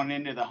 Now we're going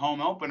into the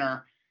home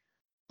opener.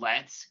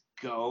 Let's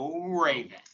go Ravens.